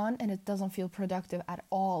already done, and it doesn't feel productive at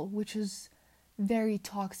all, which is very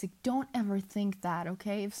toxic. Don't ever think that,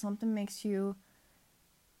 okay? If something makes you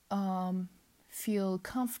feel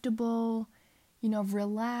comfortable,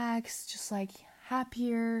 relaxed, just like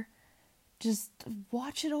happier, just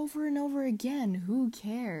watch it over and over again. Who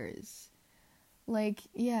cares? Like,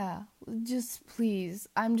 yeah, just please.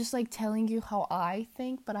 I'm just like telling you how I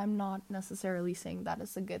think, but I'm not necessarily saying that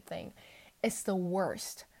it's a good thing. It's the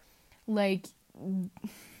worst. Like,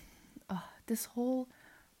 this whole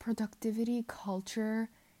productivity culture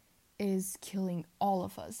is killing all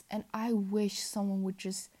of us, and I wish someone would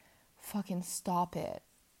just fucking stop it,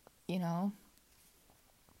 you know?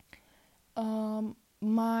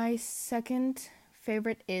 My second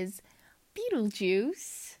favorite is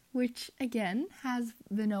Beetlejuice, which again has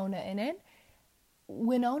Winona in it.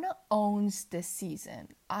 Winona owns this season.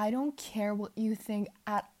 I don't care what you think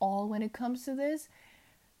at all when it comes to this.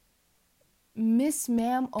 Miss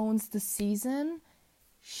Ma'am owns the season.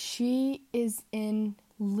 She is in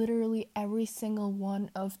literally every single one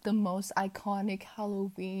of the most iconic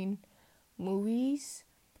Halloween movies.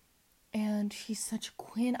 And she's such a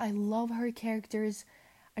queen. I love her characters.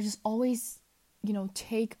 I just always,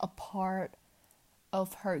 take a part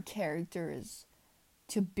of her characters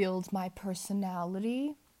to build my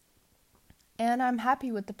personality. And I'm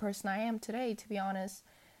happy with the person I am today, to be honest.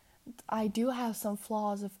 I do have some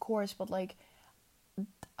flaws, of course, but like,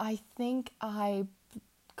 I think I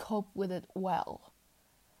cope with it well.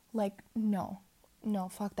 Like, no,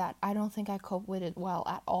 fuck that. I don't think I cope with it well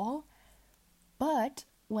at all. But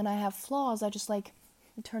when I have flaws, I just like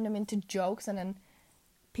turn them into jokes, and then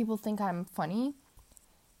people think I'm funny.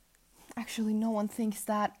 Actually, no one thinks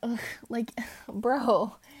that. Ugh, like,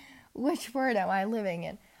 bro, which world am I living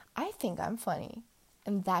in? I think I'm funny,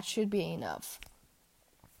 and that should be enough.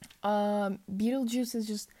 Beetlejuice is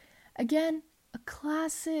just, again, a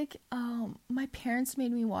classic. My parents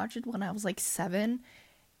made me watch it when I was like 7,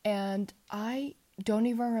 and I don't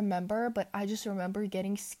even remember, but I just remember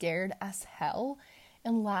getting scared as hell.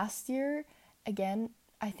 And last year, again,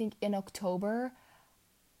 I think in October,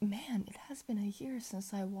 man, it has been a year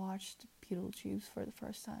since I watched Beetlejuice for the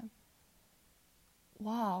first time.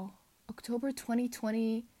 Wow, October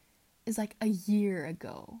 2020 is like a year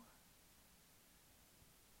ago.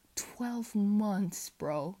 12 months,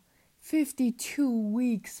 bro. 52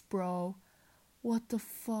 weeks, bro. What the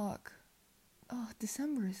fuck? Oh,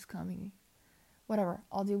 December is coming. Whatever,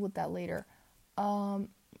 I'll deal with that later.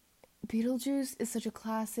 Beetlejuice is such a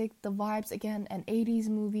classic. The vibes, again, an 80s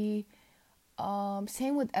movie.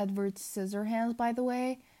 Same with Edward Scissorhands, by the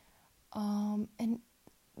way. And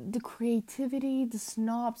the creativity, the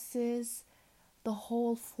synopsis, the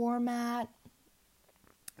whole format,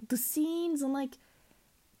 the scenes, and like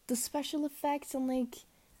the special effects, and like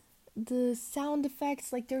the sound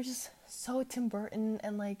effects, like they're just so Tim Burton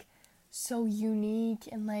and like so unique,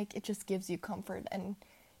 and like it just gives you comfort, and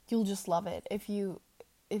you'll just love it. If you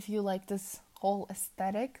like this whole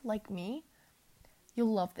aesthetic like me,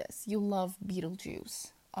 you'll love this. You'll love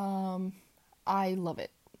Beetlejuice. I love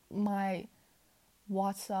it. My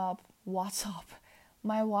WhatsApp,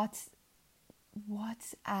 my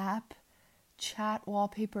WhatsApp chat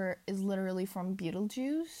wallpaper is literally from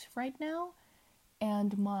Beetlejuice right now,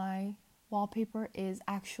 and my wallpaper is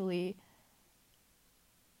actually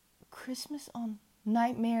Christmas on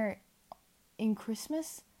Nightmare on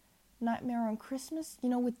Christmas,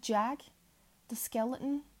 with Jack, the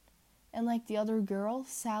skeleton, and like the other girl,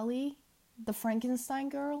 Sally, the Frankenstein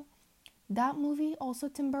girl. That movie, also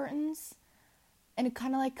Tim Burton's, and it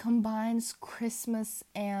kind of like combines Christmas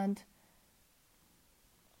and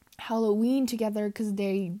Halloween together, because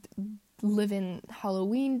they live in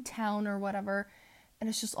Halloween town or whatever, and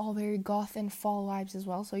it's just all very goth and fall vibes as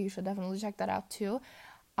well, so you should definitely check that out too.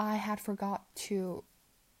 I had forgot to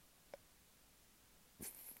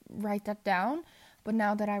write that down, but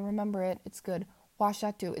now that I remember it, it's good. Watch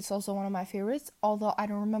that too. It's also one of my favorites, although I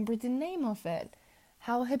don't remember the name of it.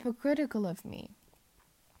 How hypocritical of me.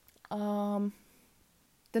 The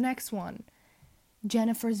next one,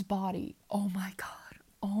 Jennifer's Body. Oh my god.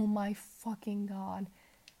 Oh my fucking god.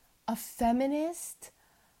 A feminist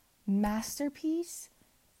masterpiece.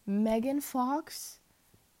 Megan Fox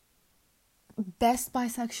best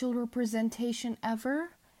bisexual representation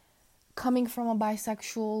ever, coming from a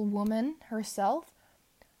bisexual woman herself.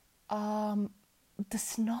 The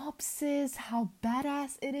synopsis, how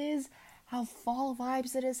badass it is, how fall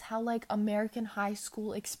vibes it is, how like American high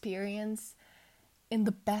school experience in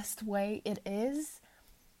the best way it is.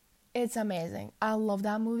 It's amazing. I love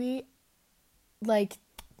that movie. Like,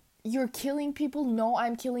 you're killing people, no,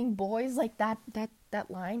 I'm killing boys, like that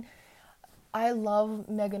line. I love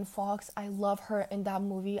Megan Fox. I love her in that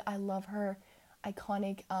movie. I love her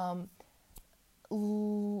iconic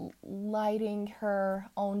lighting her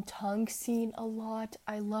own tongue scene a lot.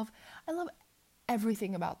 I love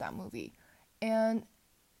everything about that movie. And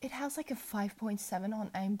it has like a 5.7 on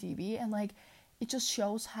IMDb, and like it just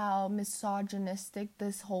shows how misogynistic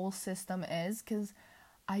this whole system is, cuz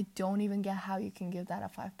I don't even get how you can give that a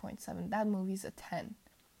 5.7. That movie's a 10.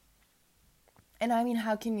 And I mean,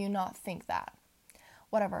 how can you not think that?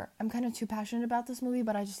 Whatever. I'm kind of too passionate about this movie,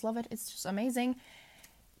 but I just love it. It's just amazing.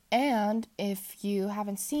 And if you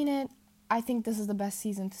haven't seen it, I think this is the best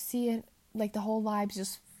season to see it. Like, the whole vibes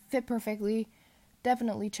just fit perfectly.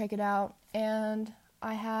 Definitely check it out. And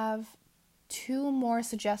I have 2 more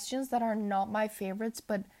suggestions that are not my favorites,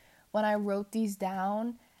 but when I wrote these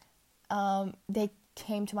down, they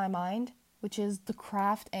came to my mind, which is The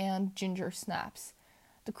Craft and Ginger Snaps.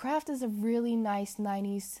 The Craft is a really nice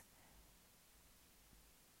 90s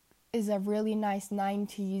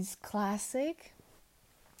classic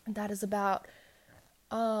that is about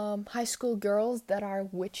high school girls that are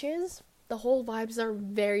witches. The whole vibes are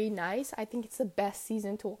very nice. I think it's the best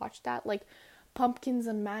season to watch that. Like, pumpkins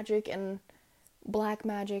and magic and black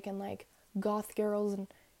magic and like goth girls, and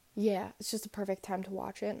yeah, it's just a perfect time to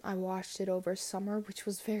watch it. I watched it over summer, which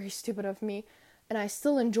was very stupid of me, and I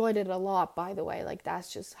still enjoyed it a lot, by the way. Like,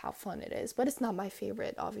 that's just how fun it is. But it's not my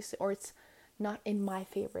favorite, obviously, or it's not in my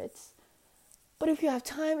favorites. But if you have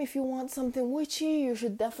time, if you want something witchy, you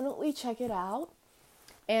should definitely check it out.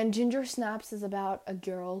 And Ginger Snaps is about a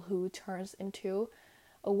girl who turns into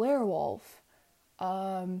a werewolf.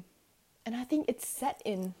 And I think it's set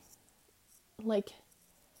in like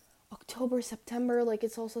October, September. Like,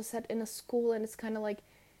 it's also set in a school, and it's kind of like,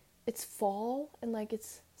 it's fall, and like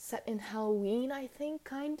it's set in Halloween, I think,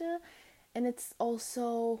 kinda. And it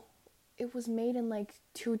was made in like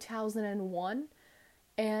 2001,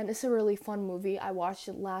 and it's a really fun movie. I watched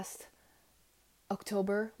it last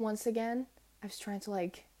October once again. I was trying to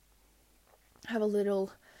like have a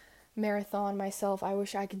little marathon myself. I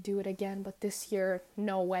wish I could do it again, but this year,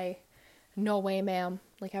 no way, ma'am.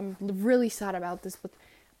 Like, I'm really sad about this, but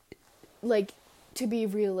like, to be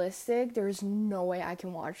realistic, there's no way I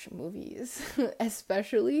can watch movies,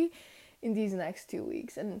 especially in these next 2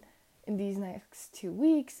 weeks. And in these next 2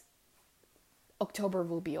 weeks, October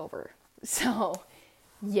will be over. So,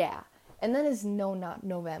 yeah. And then is No Not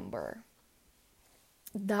November.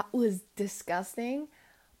 That was disgusting.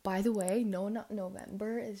 By the way, No Not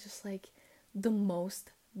November is just like the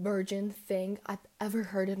most virgin thing I've ever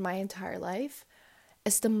heard in my entire life.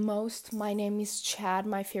 It's the most My Name is Chad,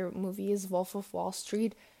 my favorite movie is Wolf of Wall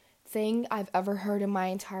Street thing I've ever heard in my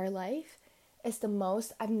entire life. It's the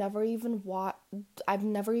most, I don't even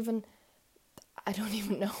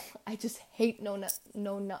know. I just hate No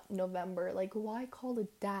Not November. Like, why call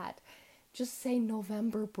it that? Just say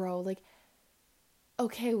November, bro. Like,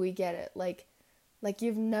 okay, we get it. Like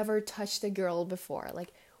you've never touched a girl before.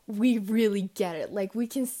 Like, we really get it. Like, we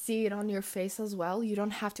can see it on your face as well. You don't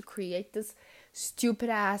have to create this stupid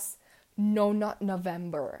ass No Not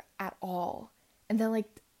November at all. And then, like,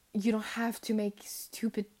 you don't have to make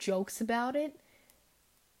stupid jokes about it,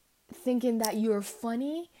 thinking that you're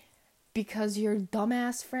funny because your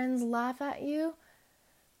dumbass friends laugh at you.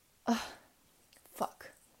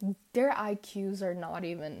 Fuck. Their IQs are not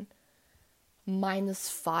even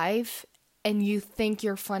 -5, and you think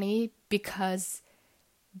you're funny because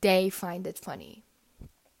they find it funny.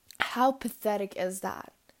 How pathetic is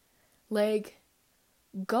that? Like,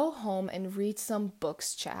 go home and read some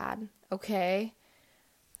books, Chad, okay?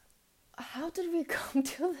 How did we come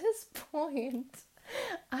to this point?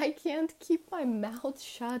 I can't keep my mouth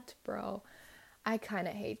shut, bro. I kind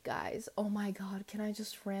of hate guys. Oh my god, can I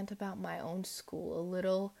just rant about my own school a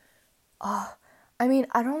little? I mean,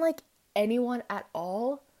 I don't like anyone at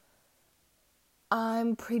all.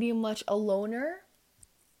 I'm pretty much a loner.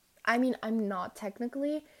 I mean, I'm not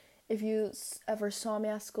technically. If you ever saw me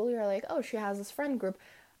at school, you're like, oh, she has this friend group.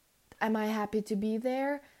 Am I happy to be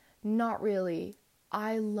there? Not really.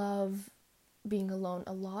 I love being alone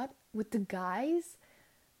a lot. With the guys,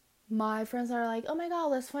 my friends are like, oh my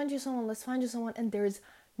god, let's find you someone. And there's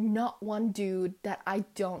not one dude that I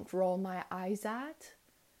don't roll my eyes at.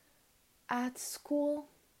 at school.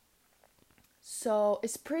 So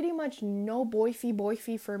it's pretty much no boy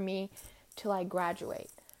fee for me till I graduate.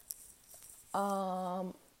 I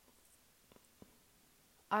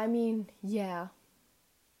mean, yeah.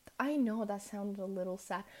 I know that sounded a little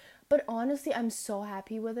sad. But honestly, I'm so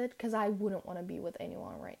happy with it because I wouldn't want to be with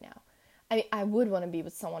anyone right now. I mean, I would want to be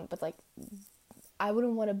with someone, but like, I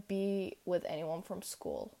wouldn't want to be with anyone from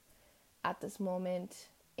school at this moment.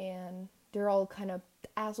 And they're all kind of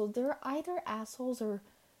assholes. They're either assholes or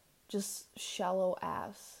just shallow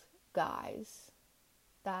ass guys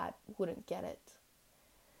that wouldn't get it.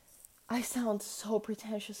 I sound so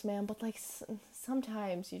pretentious, man, but like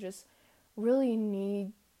sometimes you just really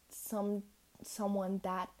need someone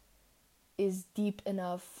that is deep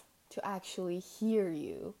enough to actually hear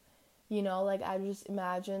you. You know, like I just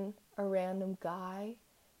imagine a random guy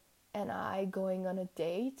and I going on a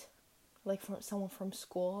date, like from someone from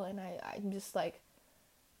school, and I'm just like,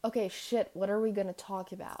 okay, shit, what are we gonna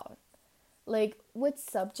talk about? Like, what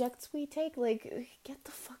subjects we take? Like, get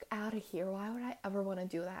the fuck out of here. Why would I ever want to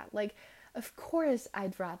do that? Like, of course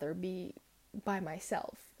I'd rather be by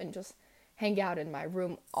myself and just hang out in my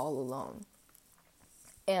room all alone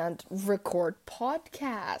and record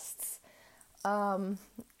podcasts.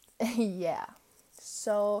 Yeah.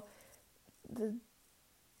 So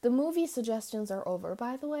the movie suggestions are over,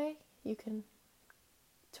 by the way. You can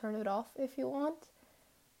turn it off if you want.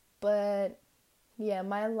 But yeah,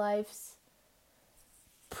 my life's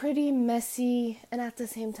pretty messy and at the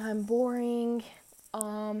same time boring.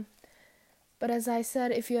 But as I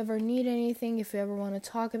said, if you ever need anything, if you ever want to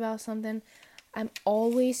talk about something, I'm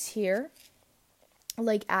always here.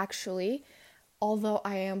 Like, actually, although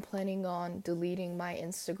I am planning on deleting my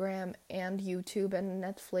Instagram and YouTube and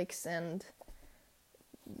Netflix and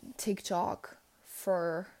TikTok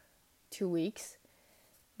for 2 weeks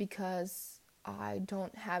because I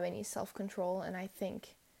don't have any self-control, and I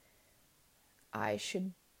think I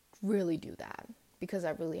should really do that because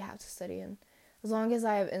I really have to study. And as long as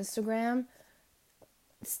I have Instagram,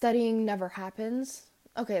 studying never happens.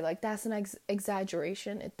 Okay, like that's an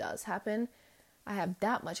exaggeration. It does happen. I have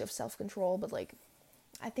that much of self-control, but like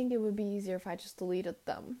I think it would be easier if I just deleted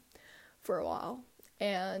them for a while.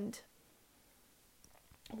 And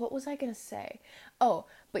what was I gonna say? Oh,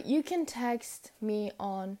 but you can text me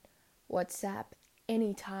on WhatsApp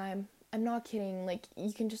anytime. I'm not kidding. Like,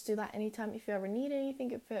 you can just do that anytime if you ever need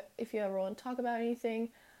anything, if you ever want to talk about anything.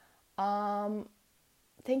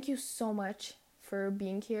 Thank you so much for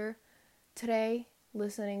being here today,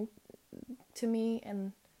 listening to me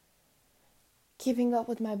and keeping up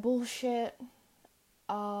with my bullshit.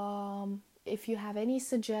 If you have any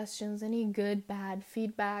suggestions, any good, bad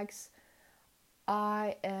feedbacks,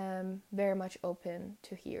 I am very much open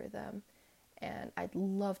to hear them. And I'd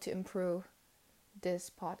love to improve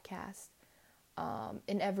this podcast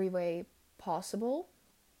in every way possible.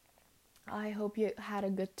 I hope you had a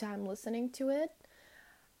good time listening to it.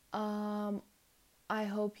 I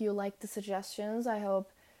hope you liked the suggestions. I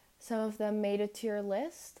hope some of them made it to your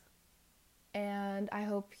list. And I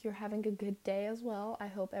hope you're having a good day as well. I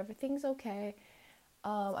hope everything's okay.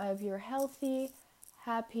 I hope you're healthy,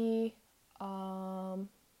 happy,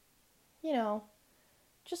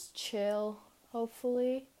 just chill,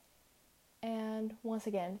 hopefully. And once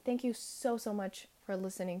again, thank you so much for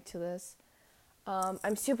listening to this.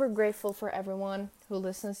 I'm super grateful for everyone who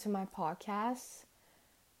listens to my podcasts.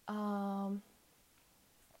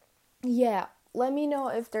 Yeah, let me know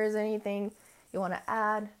if there's anything you want to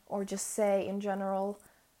add or just say in general.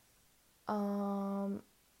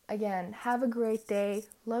 Again, have a great day.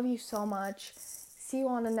 Love you so much. See you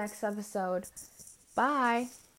on the next episode. Bye.